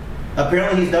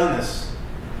 Apparently he's done this.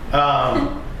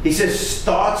 He says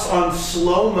thoughts on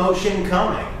slow motion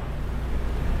coming.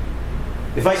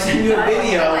 If I send you a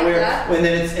video I like that. and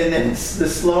then it's the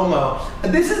slow mo.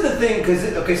 This is the thing, because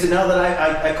so now that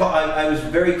I was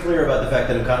very clear about the fact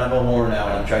that I'm kind of a whore now,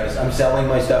 and I'm selling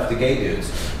my stuff to gay dudes.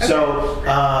 Okay. So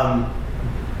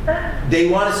they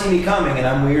want to see me coming, and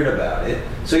I'm weird about it.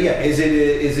 So yeah, is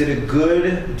it a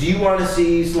good? Do you want to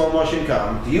see slow motion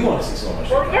come? Do you want to see slow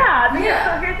motion? Well, come? yeah.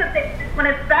 Yeah. So here's the thing: when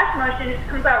it's fast motion, it just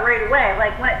comes out right away.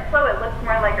 Like when it's slow, it looks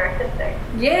more like artistic.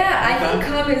 Yeah, I Okay.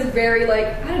 think cum is very like,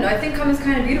 I don't know, I think cum is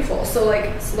kind of beautiful. So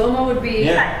like slow-mo would be,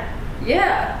 Yeah.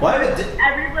 yeah. Why have it?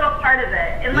 Every little part of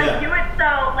it, and like Yeah. do it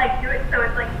so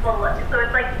it's like below, so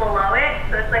it's like below it,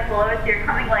 so it's like below it, so you're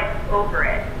coming like over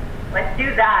it. Like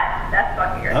do that. That's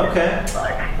fucking artistic. Okay.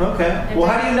 Like, Okay. Well,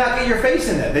 how do you not get your face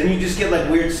in that? Then you just get like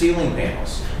weird ceiling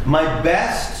panels. My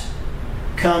best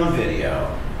cum video.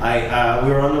 We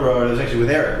were on the road. I was actually with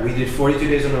Eric. We did 42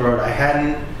 days on the road. I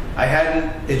hadn't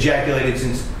ejaculated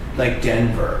since like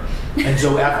Denver. And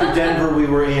so after Denver, we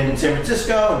were in San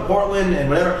Francisco and Portland and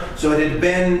whatever. So it had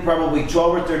been probably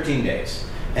 12 or 13 days.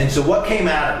 And so what came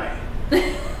out of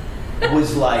me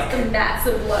was like A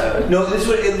massive load. no. This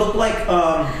was it looked like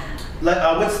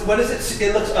what is it?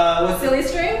 It looks Silly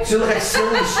string? So it looked like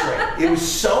silly string. It was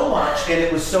so much and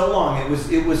it was so long. It was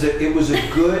a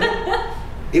good.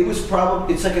 It was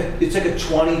probably it's like a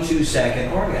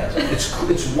 22-second orgasm.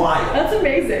 It's wild. That's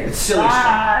amazing. It's silly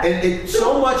string. And it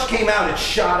so much came out. It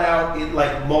shot out in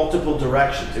like multiple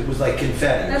directions. It was like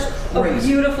confetti. It That's was a crazy.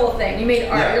 beautiful thing. You made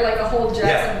art. Yeah. You're like a whole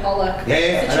Jackson Pollock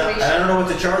Yeah. I situation. don't know what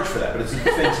to charge for that, but it's a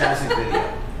fantastic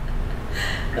video.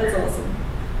 That's awesome.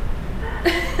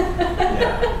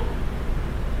 Yeah.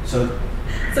 So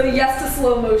So yes to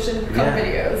slow motion cum Yeah.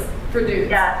 videos for dudes.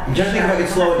 yeah. I'm trying to think if I could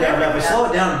slow it down. Now, if I slow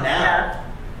it down now, Yeah.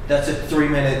 that's a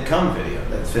 3-minute cum video.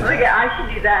 That's Oh fantastic. yeah, I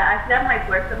should do that. I should have my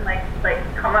boyfriend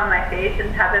like come on my face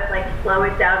and have it like slow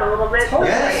it down a little bit. Totally.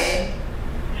 Yes.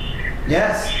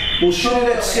 Yes. We'll shoot it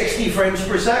at 60 frames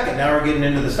per second. Now we're getting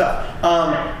into the stuff.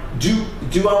 Do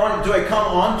I come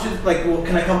onto like? Well,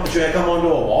 should I come onto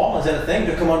a wall? Is that a thing?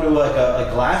 Do I come onto like a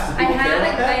glass? Do I people care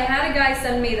about I that? had a guy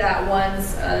send me that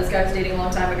once. This guy I was dating a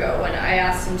long time ago, when I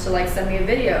asked him to like send me a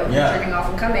video of Yeah. jerking off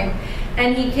and coming,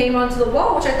 and he came onto the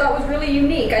wall, which I thought was really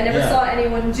unique. I never Yeah. saw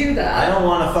anyone do that. I don't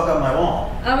want to fuck up my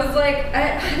wall. I was like,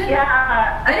 I didn't,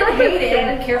 Yeah. I didn't feel hate like it.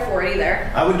 I didn't care for it either.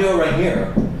 I would do it right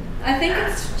here. I think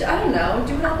it's, I don't know,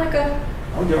 do it on like I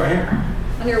would do it right here.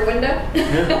 on your window.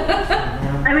 Yeah.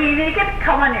 I mean, you get to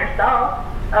come on yourself.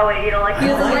 Oh wait, you don't like I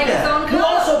don't doesn't like like his that. own cum?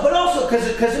 But also,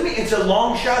 because I mean, it's a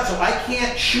long shot, so I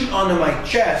can't shoot onto my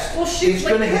chest. Well, shoot, It's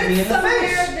like, gonna put hit me it in the somewhere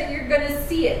face. that you're gonna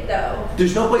see it though.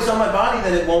 There's no place on my body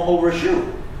that it won't overshoot.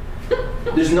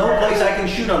 There's no place I can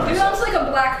shoot on Do it myself. on like a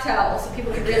black towel so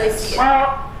people can really see it.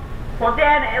 Well,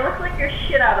 Dan, it looks like you're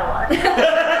shit out of luck.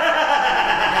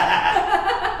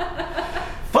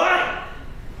 Fine.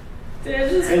 Dude,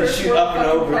 just And first shoot world up and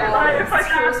fucking over. problems. If I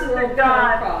got First to world the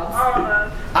god, problems. all of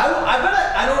them.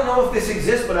 I don't know if this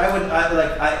exists, but I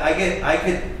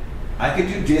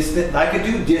could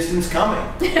do distance coming.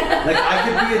 Like I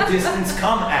could be a distance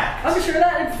cum act. I'm sure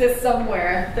that exists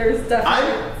somewhere. There's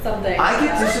definitely something. I get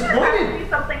There has to disappointed. be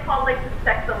something called like the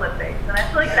Sex Olympics, and I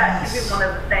feel like that should be one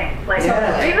of the things. Like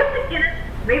Yeah. maybe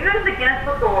it was the Guinness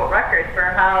Book of World Records for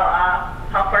how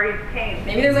far you came.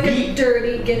 Maybe there's like We- a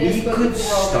dirty Guinness We Book could of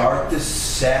World start the I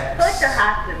sex feel like there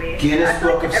has to be. I Guinness feel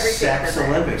like Book of everything's Sex in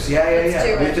there. Olympics. Yeah. Let's do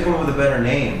We have it. to come up with a better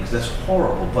name because that's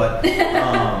horrible. But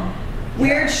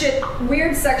Weird shit,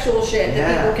 weird sexual shit Yeah.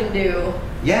 that people can do.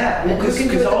 yeah, well, And who can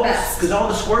do it the all best? because all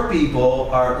the squirt people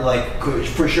are like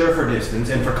for sure for distance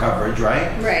and for coverage, right?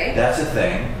 Right. That's a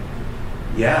thing.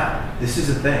 Yeah, this is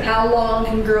a thing. How long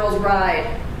can girls ride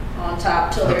on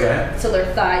top till their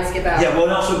thighs give out? Yeah,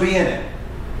 we'll also be in it.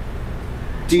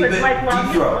 Deep, With like deep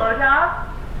longest throat. blowjob.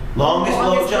 Longest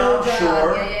blowjob,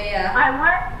 sure. Yeah.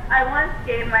 I once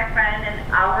gave my friend an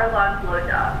hour-long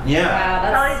blowjob. Yeah. Wow,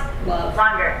 that's Probably love.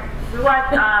 longer. We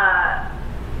watched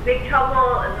Big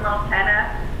Trouble in Little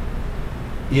China.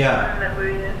 Yeah. One of the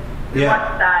movies. We Yeah.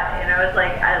 watched that, and I was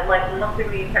like, almost through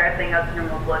the entire thing, I was in a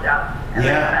blowjob, and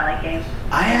then Yeah. it finally came.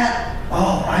 I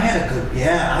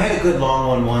had a good long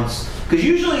one once. Because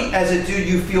usually as a dude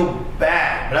you feel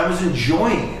bad, but I was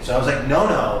enjoying it. So I was like,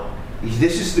 no,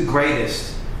 this is the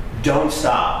greatest. Don't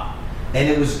stop. And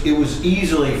it was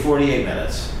easily 48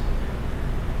 minutes.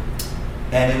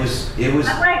 And it was I'm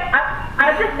like,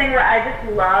 I have this thing where I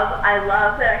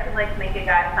love that I can like make a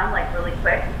guy come like really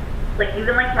quick. Like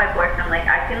even like my boyfriend, like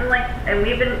I can like, and I've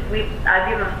given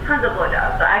him tons of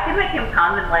blowjobs, so I can make him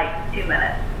come in like 2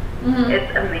 minutes. Mhm.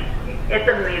 It's amazing. It's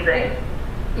amazing.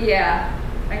 Yeah.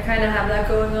 I kind of have that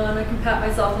going on. I can pat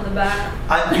myself on the back.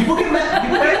 People get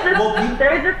mad.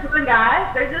 There's this one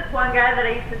guy that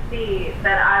I used to see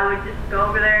that I would just go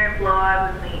over there and blow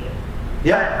him and leave.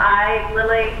 Yeah. But I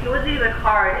literally, he wasn't even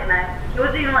hard, he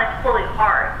wasn't even like fully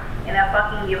hard. And I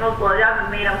fucking gave him a blowjob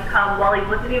and made him come while he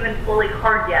wasn't even fully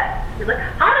hard yet. He's like,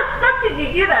 how the fuck did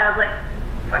you do that? I was like,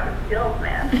 fucking skills,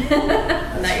 man.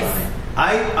 Nice.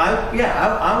 I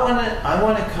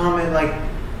want to come at like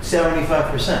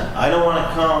 75%. I don't want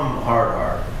to come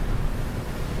hard.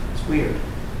 It's weird.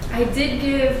 I did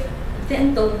give, I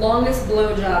think, the longest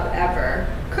blowjob ever.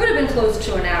 Could have been close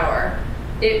to an hour.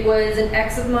 It was an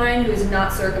ex of mine who was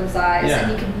not circumcised, and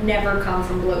he could never come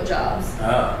from blowjobs.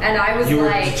 Oh. And I was You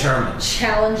were like, determined.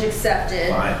 challenge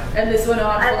accepted. Fine. And this went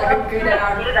on for like a good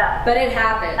hour. But it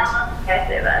happened. I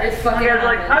say that. It fucking I was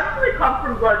like, happened. I don't really come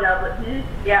from blowjobs. Like,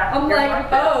 yeah. I'm you're like, right.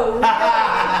 oh,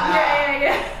 really?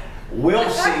 yeah. We'll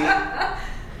see.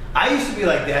 I used to be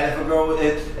like that. If a girl,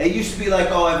 it used to be like,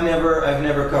 oh, I've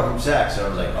never come from sex. So I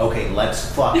was like, okay, let's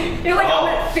fucking. You're like, I'm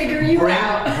gonna figure you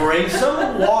out. Bring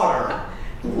some water.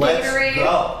 Let's Gatorade.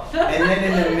 go. And then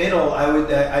in the middle,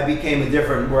 I became a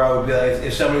different where I would be like,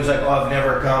 if somebody was like, oh, I've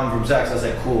never come from sex, I was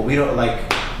like, cool. We don't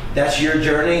like. That's your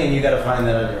journey, and you got to find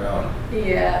that on your own.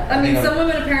 Yeah. I mean, some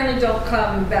women apparently don't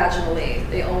come vaginally.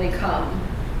 They only come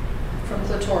from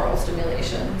clitoral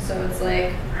stimulation. So it's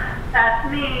like,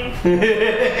 That's me.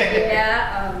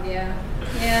 yeah.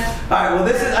 All right. Well,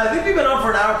 I think we've been on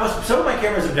for an hour plus. Some of my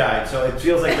cameras have died, so it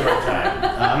feels like the right time.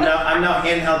 I'm now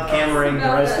handheld cameraing the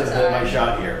rest of my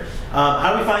shot here.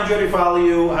 How do we find you? How do we follow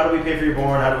you? How do we pay for your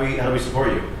porn? How do we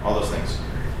support you? All those things.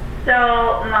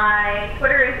 So my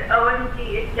Twitter is OMG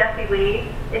it's Jessie Lee.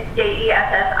 It's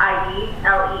JESSIELEE.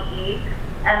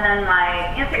 And then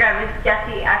my Instagram is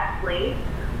Jessie X Lee.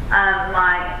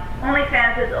 My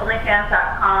OnlyFans is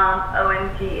onlyfans.com.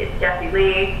 OMG it's Jessie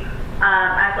Lee.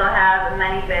 I also have a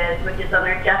ManyVids, which is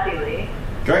under Jessie Lee.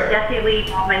 Great. Jessie Lee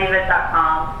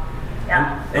ManyVids.com.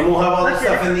 Yeah. And we'll have all this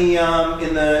stuff in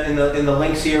the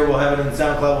links here. We'll have it in the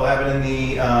SoundCloud. We'll have it in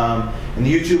the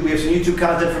YouTube. We have some YouTube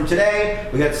content from today.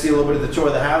 We got to see a little bit of the tour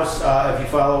of the house. If you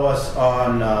follow us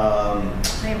on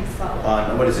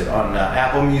what is it, on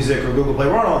Apple Music or Google Play,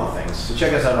 we're on all the things. So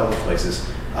check us out all those places.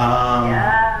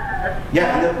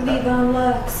 Leave on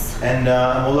Lux. And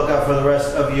we'll look out for the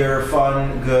rest of your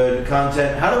fun, good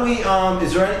content. How do we?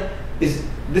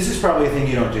 This is probably a thing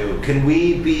you don't do. Can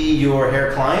we be your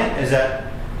hair client?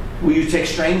 Will you take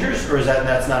strangers, or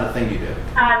that's not a thing you do?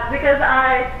 Because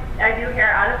I do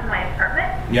hair out of my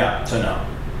apartment. Yeah. So no.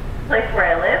 Place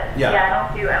where I live. Yeah. I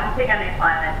don't take any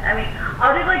clients. I mean,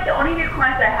 I'll do like the only new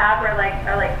clients I have are like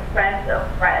friends of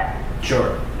friends.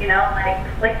 Sure. You know,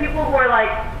 like people who are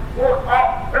like, or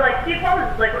like Steve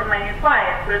Holmes is like one of my new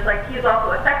clients, but it's like he's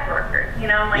also a sex worker. You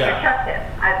know, and like I trust him.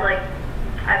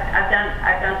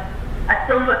 I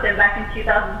filmed with him back in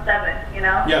 2007. You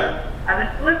know. Yeah. I've been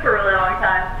filming for a really long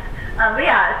time. But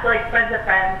yeah, it's like friends of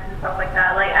friends and stuff like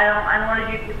that. Like I don't want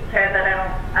to do people's hair that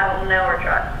I don't know or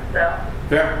trust. So.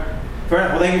 Fair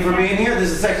enough. Well, thank you for being here. This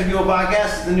is the Sexy Duo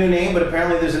Podcast. It's the new name, but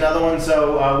apparently there's another one.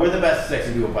 So we're the best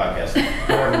Sexy Duo Podcast.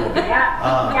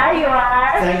 Yeah, you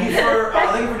are. Thank you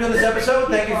for doing this episode.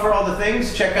 Thank you for all the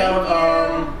things. Check out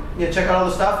check out all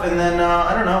the stuff. And then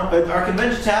I don't know. Our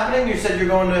convention's happening. You said you're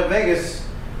going to Vegas.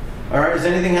 All right. Is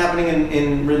anything happening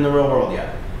in the real world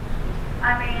yet?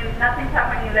 I mean, nothing's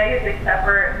happening in Vegas except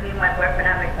for me and my boyfriend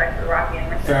having sex with Rocky and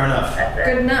Richard. Fair enough. That's it.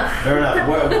 Good enough. Fair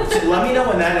enough. Let me know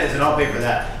when that is, and I'll pay for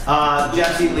that.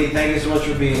 Jessie Lee, thank you so much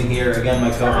for being here. Again,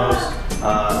 my co-host,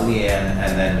 Leanne,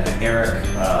 and then Eric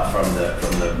from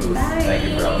the booth. Bye. Thank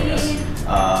you for helping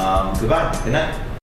us. Goodbye. Good night.